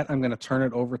with that, I'm going to turn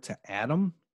it over to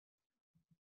Adam.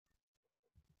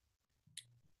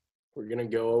 We're going to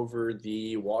go over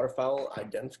the waterfowl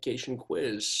identification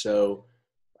quiz. So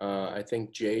I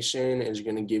think Jason is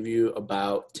going to give you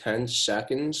about 10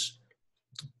 seconds.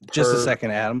 Just a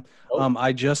second, Adam.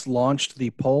 I just launched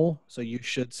the poll, so you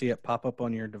should see it pop up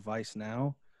on your device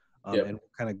now. Yep. and we'll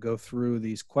kind of go through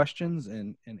these questions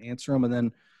and answer them. And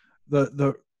then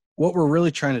what we're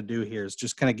really trying to do here is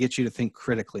just kind of get you to think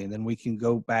critically, and then we can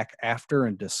go back after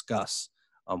and discuss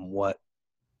what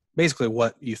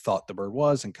you thought the bird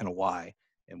was and kind of why,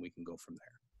 and we can go from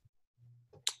there.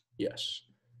 Yes.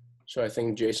 So I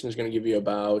think Jason's going to give you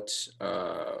about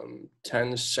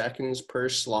 10 seconds per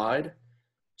slide.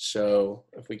 So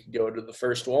if we could go to the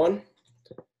first one,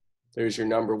 there's your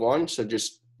number one. So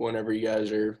just whenever you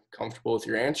guys are comfortable with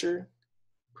your answer,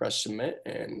 press submit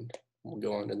and we'll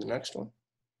go on to the next one.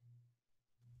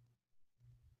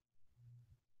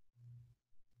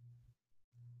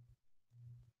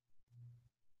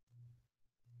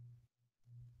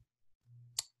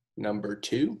 Number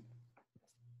two.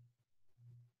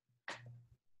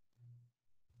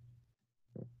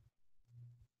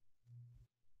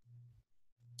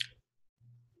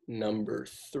 Number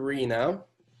three now.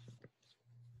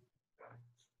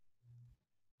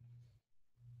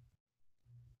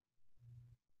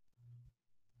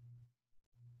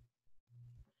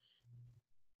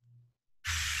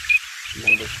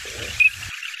 Number four.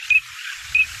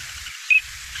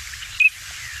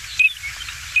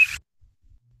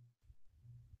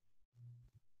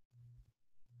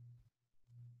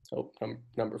 Oh,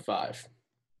 number five.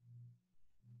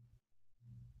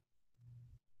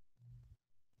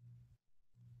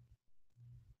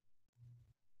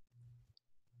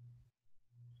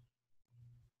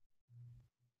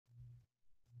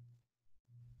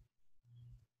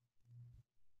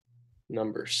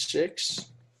 Number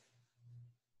six.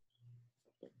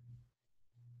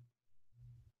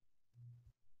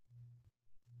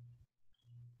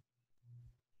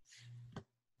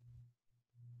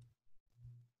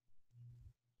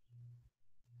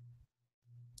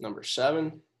 Number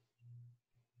seven.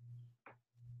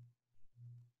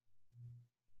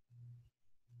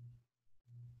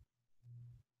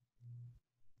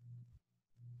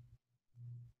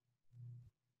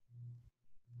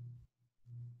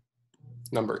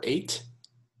 Number eight.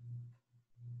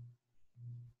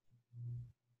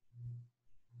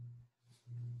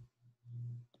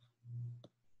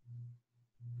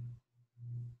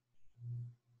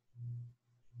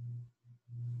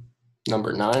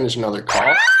 Number nine is another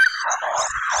call.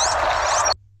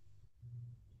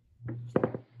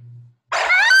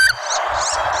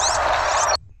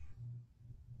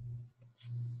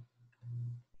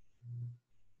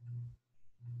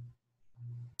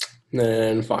 And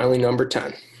then finally, number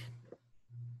 10.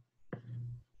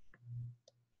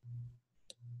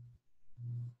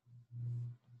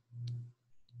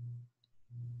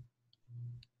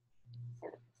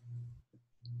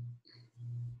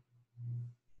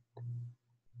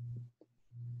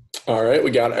 All right, we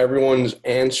got everyone's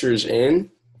answers in.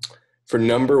 For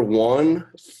number one,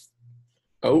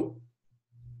 oh,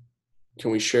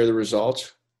 can we share the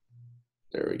results?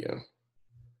 There we go.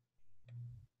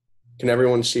 Can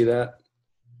everyone see that?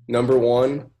 Number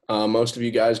one, most of you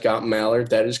guys got Mallard.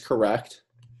 That is correct.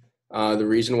 The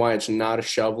reason why it's not a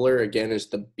shoveler, again, is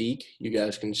the beak. You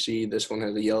guys can see this one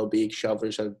has a yellow beak.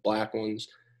 Shovelers have black ones,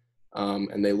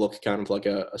 and they look kind of like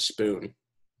a spoon.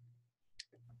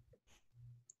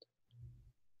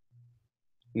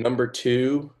 Number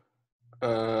two,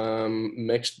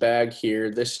 mixed bag here.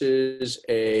 This is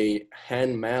a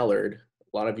hen mallard.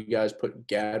 A lot of you guys put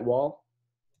Gadwall.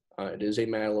 It is a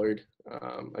mallard.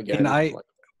 Again, and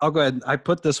I'll go ahead. I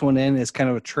put this one in as kind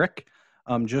of a trick,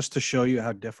 just to show you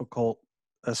how difficult,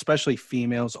 especially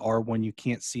females, are when you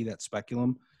can't see that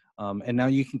speculum. And now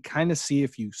you can kind of see,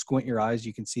 if you squint your eyes,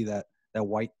 you can see that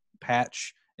white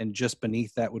patch, and just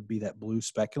beneath that would be that blue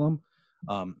speculum.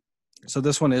 So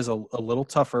this one is a little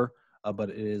tougher,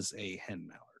 but it is a hen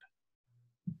mallard.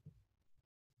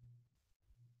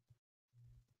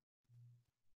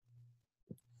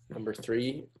 Number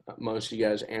three, most of you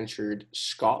guys answered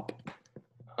scaup.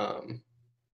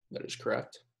 That is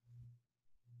correct.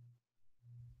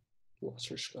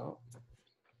 Lesser scaup.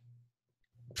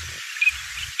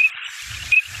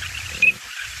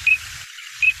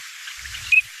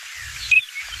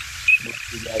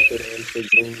 Most of you guys did answer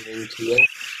Greenwinged Teal.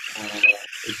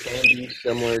 It can be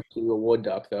similar to a wood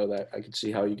duck, though. That I could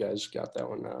see how you guys got that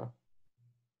one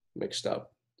mixed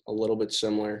up. A little bit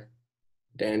similar.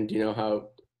 Dan, do you know how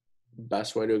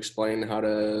best way to explain how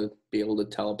to be able to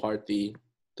tell apart the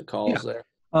calls there?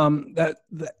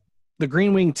 The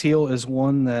Greenwinged Teal is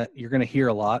one that you're going to hear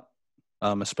a lot,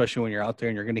 especially when you're out there,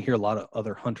 and you're going to hear a lot of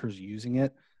other hunters using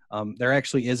it. There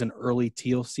actually is an early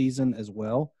teal season as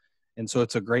well, and so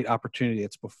it's a great opportunity.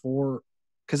 It's before,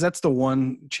 because that's the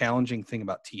one challenging thing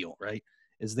about teal, right,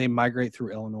 is they migrate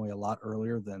through Illinois a lot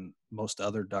earlier than most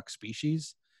other duck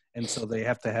species. And so they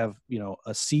have to have,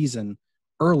 a season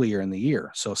earlier in the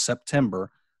year. So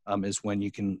September is when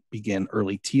you can begin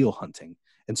early teal hunting.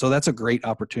 And so that's a great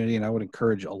opportunity. And I would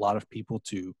encourage a lot of people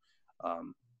to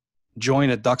join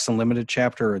a Ducks Unlimited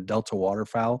chapter or a Delta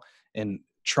Waterfowl and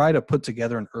try to put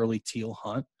together an early teal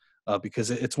hunt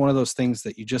because it's one of those things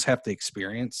that you just have to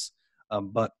experience.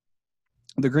 But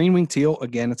the Greenwinged Teal,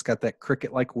 again, it's got that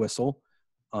cricket-like whistle.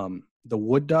 The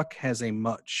wood duck has a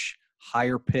much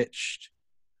higher pitched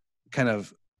kind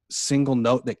of single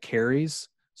note that carries.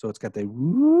 So it's got the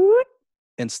whoop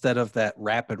instead of that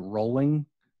rapid rolling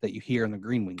that you hear in the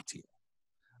Greenwinged Teal.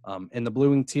 And the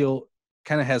Bluewinged Teal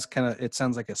it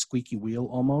sounds like a squeaky wheel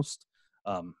almost.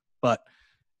 But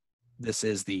this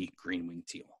is the Greenwinged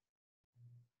Teal.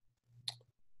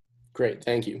 Great,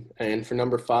 thank you. And for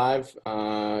number 5,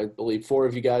 I believe 4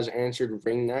 of you guys answered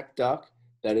ringneck duck.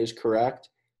 That is correct.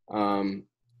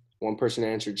 One person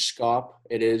answered scaup.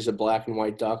 It is a black and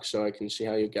white duck, so I can see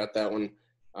how you got that one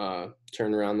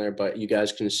turned around there. But you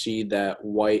guys can see that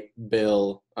white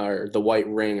bill, or the white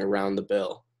ring around the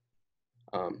bill.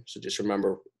 So just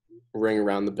remember, ring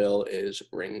around the bill is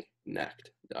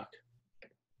ring-necked duck.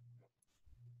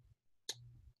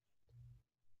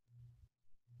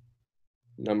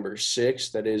 Number 6,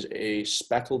 that is a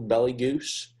speckled belly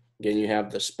goose. Again, you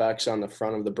have the specks on the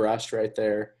front of the breast right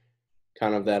there,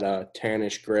 kind of that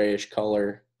tannish grayish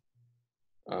color.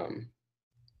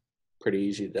 Pretty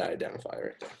easy to identify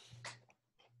right there.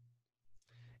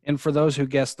 And for those who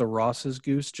guessed the Ross's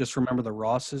goose, just remember the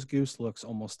Ross's goose looks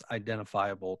almost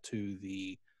identifiable to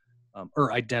the,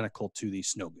 or identical to the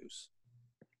snow goose.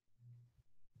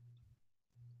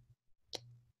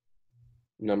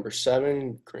 Number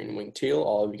 7, Greenwinged Teal.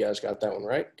 All of you guys got that one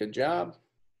right. Good job.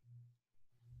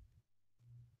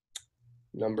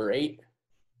 Number 8.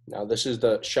 Now this is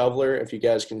the shoveler. If you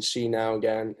guys can see now,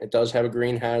 again, it does have a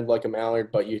green head like a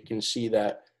mallard, but you can see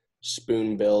that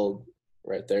spoon bill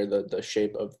right there, the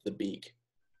shape of the beak,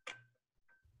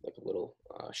 like a little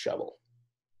shovel.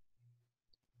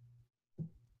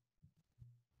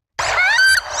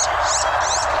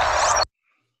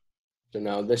 So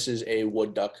now this is a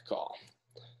wood duck call.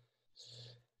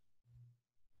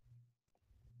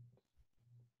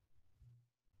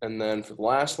 And then for the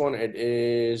last one, it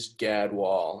is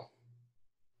Gadwall.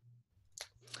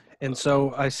 And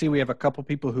so I see we have a couple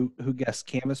people who guessed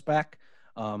canvasback.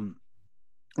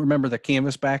 Remember, the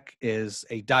canvasback is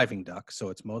a diving duck, so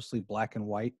it's mostly black and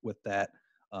white with that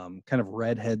kind of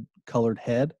redhead colored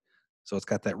head. So it's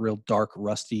got that real dark,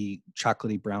 rusty,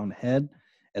 chocolatey brown head,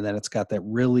 and then it's got that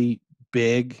really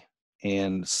big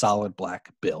and solid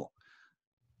black bill.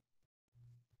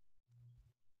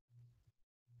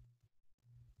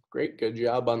 Great, good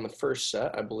job on the first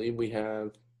set. I believe we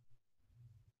have,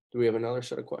 do we have another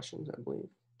set of questions, I believe?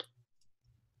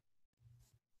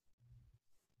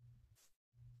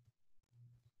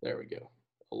 There we go,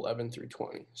 11 through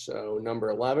 20. So number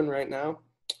 11 right now,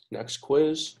 next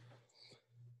quiz.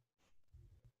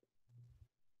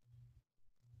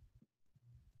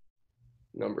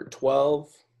 Number 12.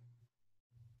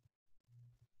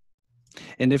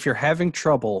 And if you're having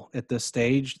trouble at this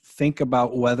stage, think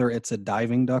about whether it's a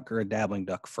diving duck or a dabbling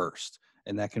duck first.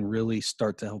 And that can really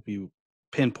start to help you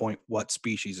pinpoint what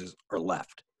species are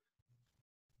left.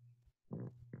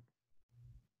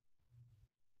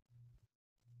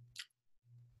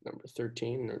 Number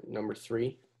 13 or number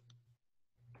 3.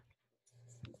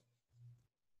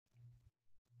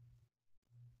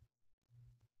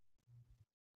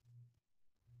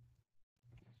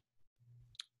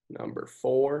 Number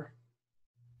 4.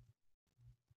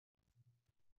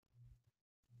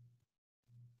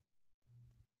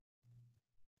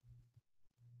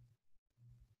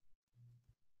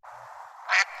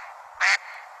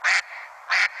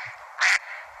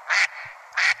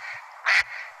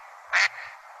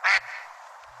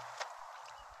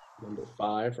 Number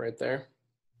 5 right there.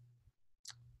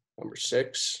 Number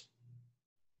 6.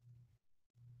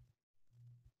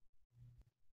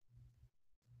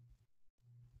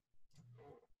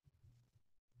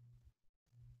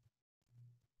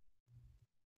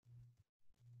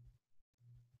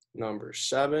 Number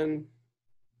 7.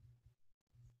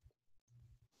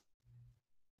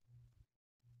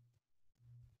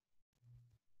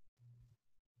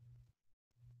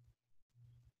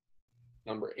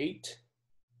 Number 8.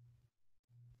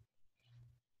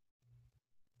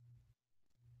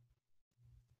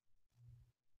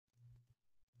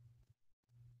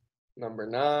 Number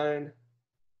 9.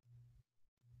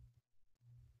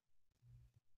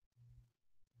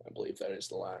 I believe that is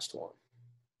the last one.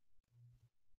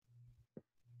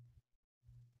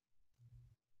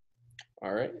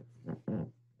 All right.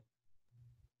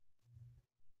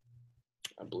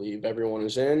 I believe everyone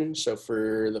is in. So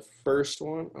for the first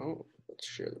one, let's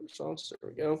share the results. There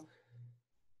we go.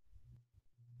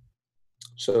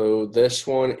 So this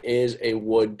one is a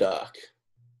wood duck.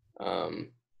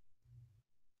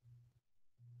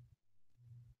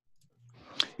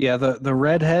 Yeah, the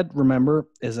redhead, remember,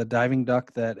 is a diving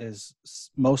duck that is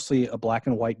mostly a black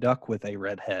and white duck with a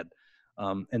red head.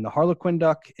 And the harlequin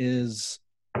duck is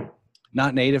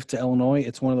not native to Illinois.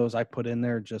 It's one of those I put in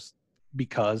there just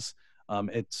because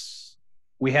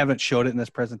we haven't showed it in this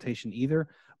presentation either,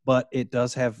 but it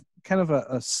does have kind of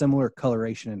a similar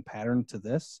coloration and pattern to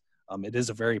this. It is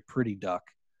a very pretty duck,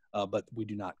 but we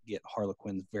do not get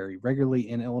harlequins very regularly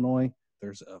in Illinois.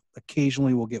 There's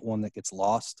occasionally we'll get one that gets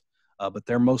lost, but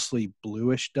they're mostly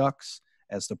bluish ducks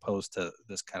as opposed to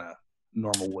this kind of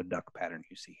normal wood duck pattern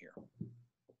you see here.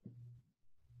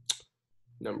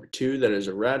 Number 2, that is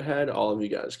a redhead. All of you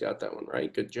guys got that one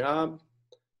right. Good job.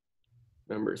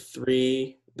 Number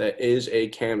 3, that is a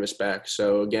canvasback.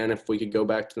 So again, if we could go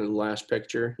back to the last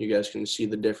picture, you guys can see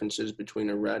the differences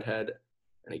between a redhead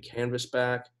and a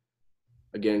canvasback.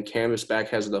 Again, canvasback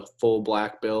has the full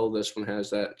black bill. This one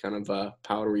has that kind of a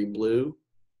powdery blue.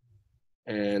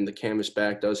 And the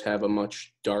canvasback does have a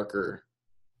much darker,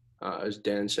 as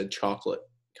Dan said, chocolate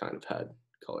kind of head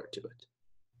color to it.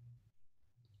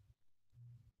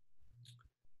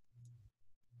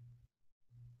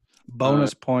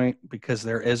 Bonus point, because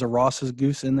there is a Ross's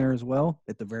goose in there as well.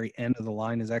 At the very end of the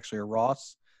line is actually a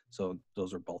Ross. So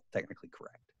those are both technically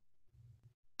correct.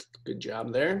 Good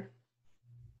job there.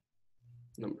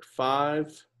 Number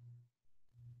 5.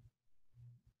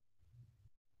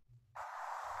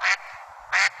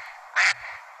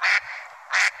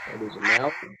 That is a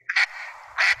Mallard.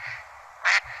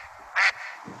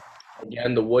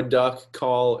 Again, the wood duck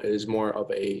call is more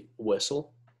of a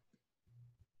whistle.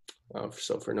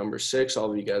 So for number 6, all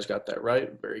of you guys got that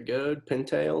right. Very good.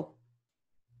 Pintail.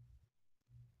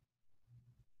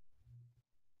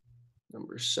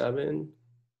 Number 7.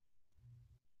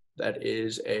 That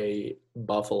is a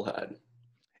bufflehead.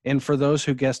 And for those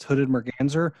who guessed hooded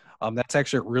merganser, that's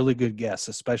actually a really good guess,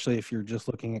 especially if you're just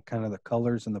looking at kind of the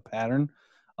colors and the pattern.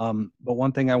 But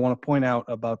one thing I want to point out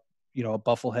about, a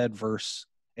bufflehead versus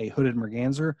a hooded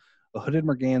merganser, a hooded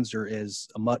merganser is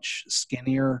a much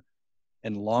skinnier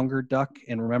and longer duck.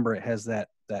 And remember, it has that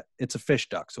it's a fish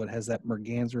duck, so it has that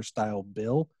merganser style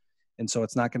bill. And so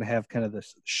it's not going to have kind of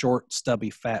this short, stubby,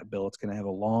 fat bill. It's going to have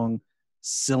a long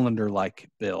cylinder-like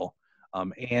bill.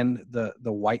 And the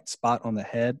white spot on the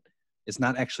head is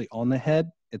not actually on the head.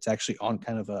 It's actually on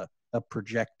kind of a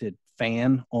projected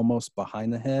fan almost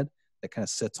behind the head that kind of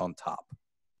sits on top.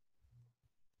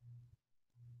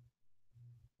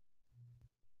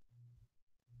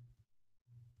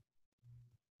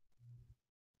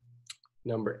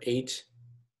 Number 8,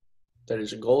 that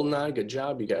is a goldeneye. Good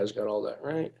job. You guys got all that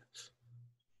right.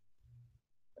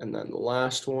 And then the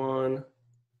last one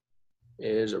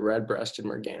is a red-breasted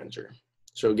merganser.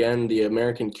 So again, the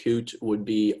American coot would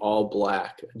be all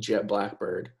black, jet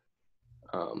blackbird.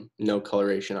 No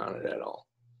coloration on it at all.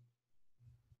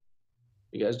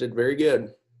 You guys did very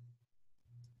good.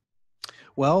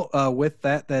 Well, with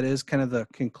that is kind of the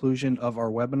conclusion of our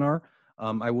webinar.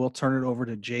 I will turn it over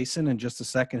to Jason in just a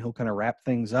second. He'll kind of wrap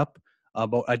things up.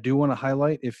 But I do want to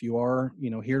highlight, if you are,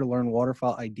 here to learn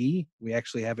Waterfowl ID, we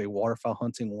actually have a Waterfowl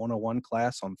Hunting 101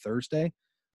 class on Thursday.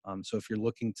 So if you're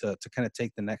looking to kind of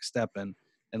take the next step and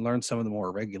learn some of the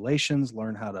more regulations,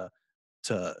 learn how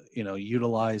to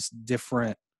utilize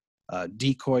different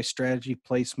decoy strategy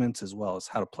placements, as well as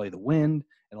how to play the wind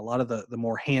and a lot of the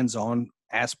more hands-on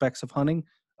aspects of hunting,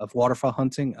 of waterfowl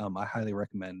hunting, I highly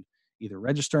recommend either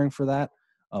registering for that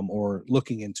or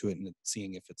looking into it and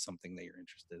seeing if it's something that you're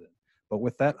interested in. But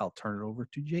with that, I'll turn it over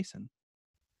to Jason.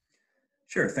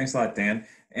 Sure. Thanks a lot, Dan.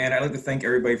 And I'd like to thank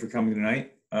everybody for coming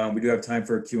tonight. We do have time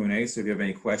for a Q&A, so if you have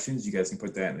any questions, you guys can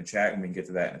put that in the chat and we can get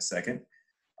to that in a second.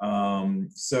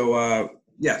 So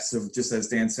just as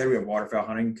Dan said, we have waterfowl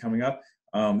hunting coming up.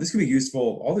 This can be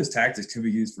useful. All these tactics can be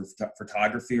used for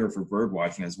photography or for bird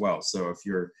watching as well. So if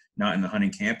you're not in the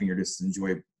hunting camp and you're just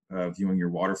enjoy viewing your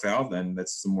waterfowl, then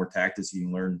that's some more tactics you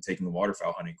can learn taking the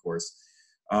waterfowl hunting course.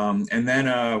 And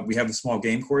then we have the small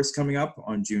game course coming up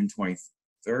on June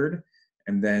 23rd,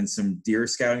 and then some deer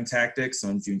scouting tactics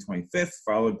on June 25th,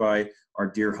 followed by our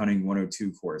deer hunting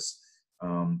 102 course.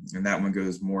 And that one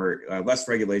goes more, less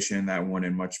regulation, that one,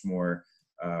 and much more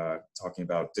talking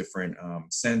about different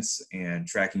scents and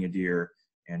tracking a deer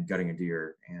and gutting a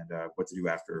deer and what to do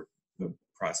after the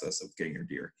process of getting your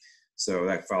deer. So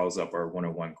that follows up our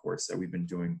 101 course that we've been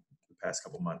doing the past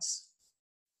couple months.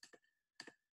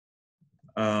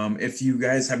 If you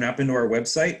guys have not been to our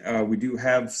website, we do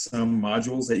have some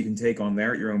modules that you can take on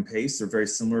there at your own pace. They're very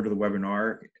similar to the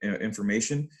webinar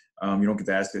information. You don't get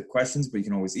to ask questions, but you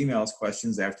can always email us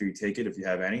questions after you take it if you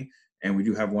have any. And we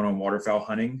do have one on waterfowl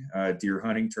hunting, deer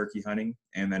hunting, turkey hunting,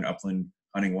 and then upland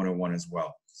hunting 101 as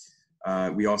well.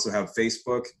 We also have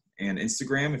Facebook and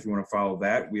Instagram if you want to follow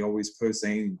that. We always post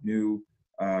any new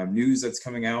news that's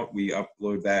coming out. We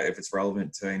upload that if it's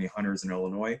relevant to any hunters in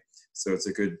Illinois. So it's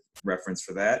a good reference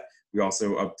for that. We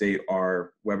also update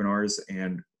our webinars,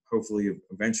 and hopefully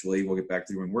eventually we'll get back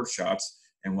to doing workshops,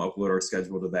 and we'll upload our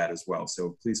schedule to that as well.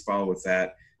 So please follow with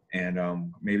that. And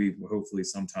maybe hopefully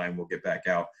sometime we'll get back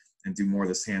out and do more of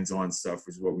this hands-on stuff,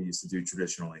 which is what we used to do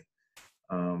traditionally.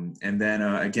 And then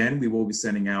again, we will be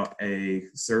sending out a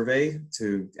survey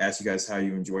to ask you guys how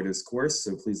you enjoyed this course.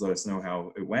 So please let us know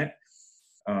how it went.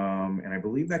 And I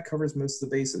believe that covers most of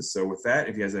the bases. So with that,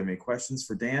 if you guys have any questions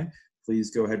for Dan, please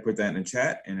go ahead and put that in the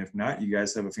chat. And if not, you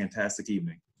guys have a fantastic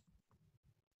evening.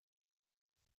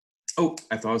 Oh,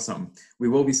 I thought of something. We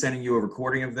will be sending you a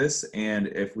recording of this. And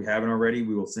if we haven't already,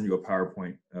 we will send you a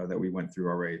PowerPoint that we went through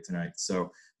already tonight.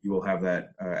 So you will have that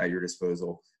at your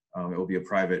disposal. It will be a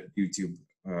private YouTube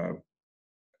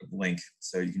link.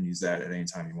 So you can use that at any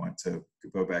time you want to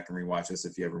go back and rewatch this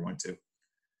if you ever want to.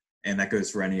 And that goes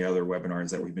for any other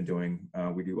webinars that we've been doing.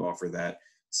 We do offer that.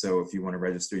 So if you want to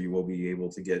register, you will be able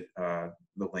to get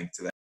the link to that.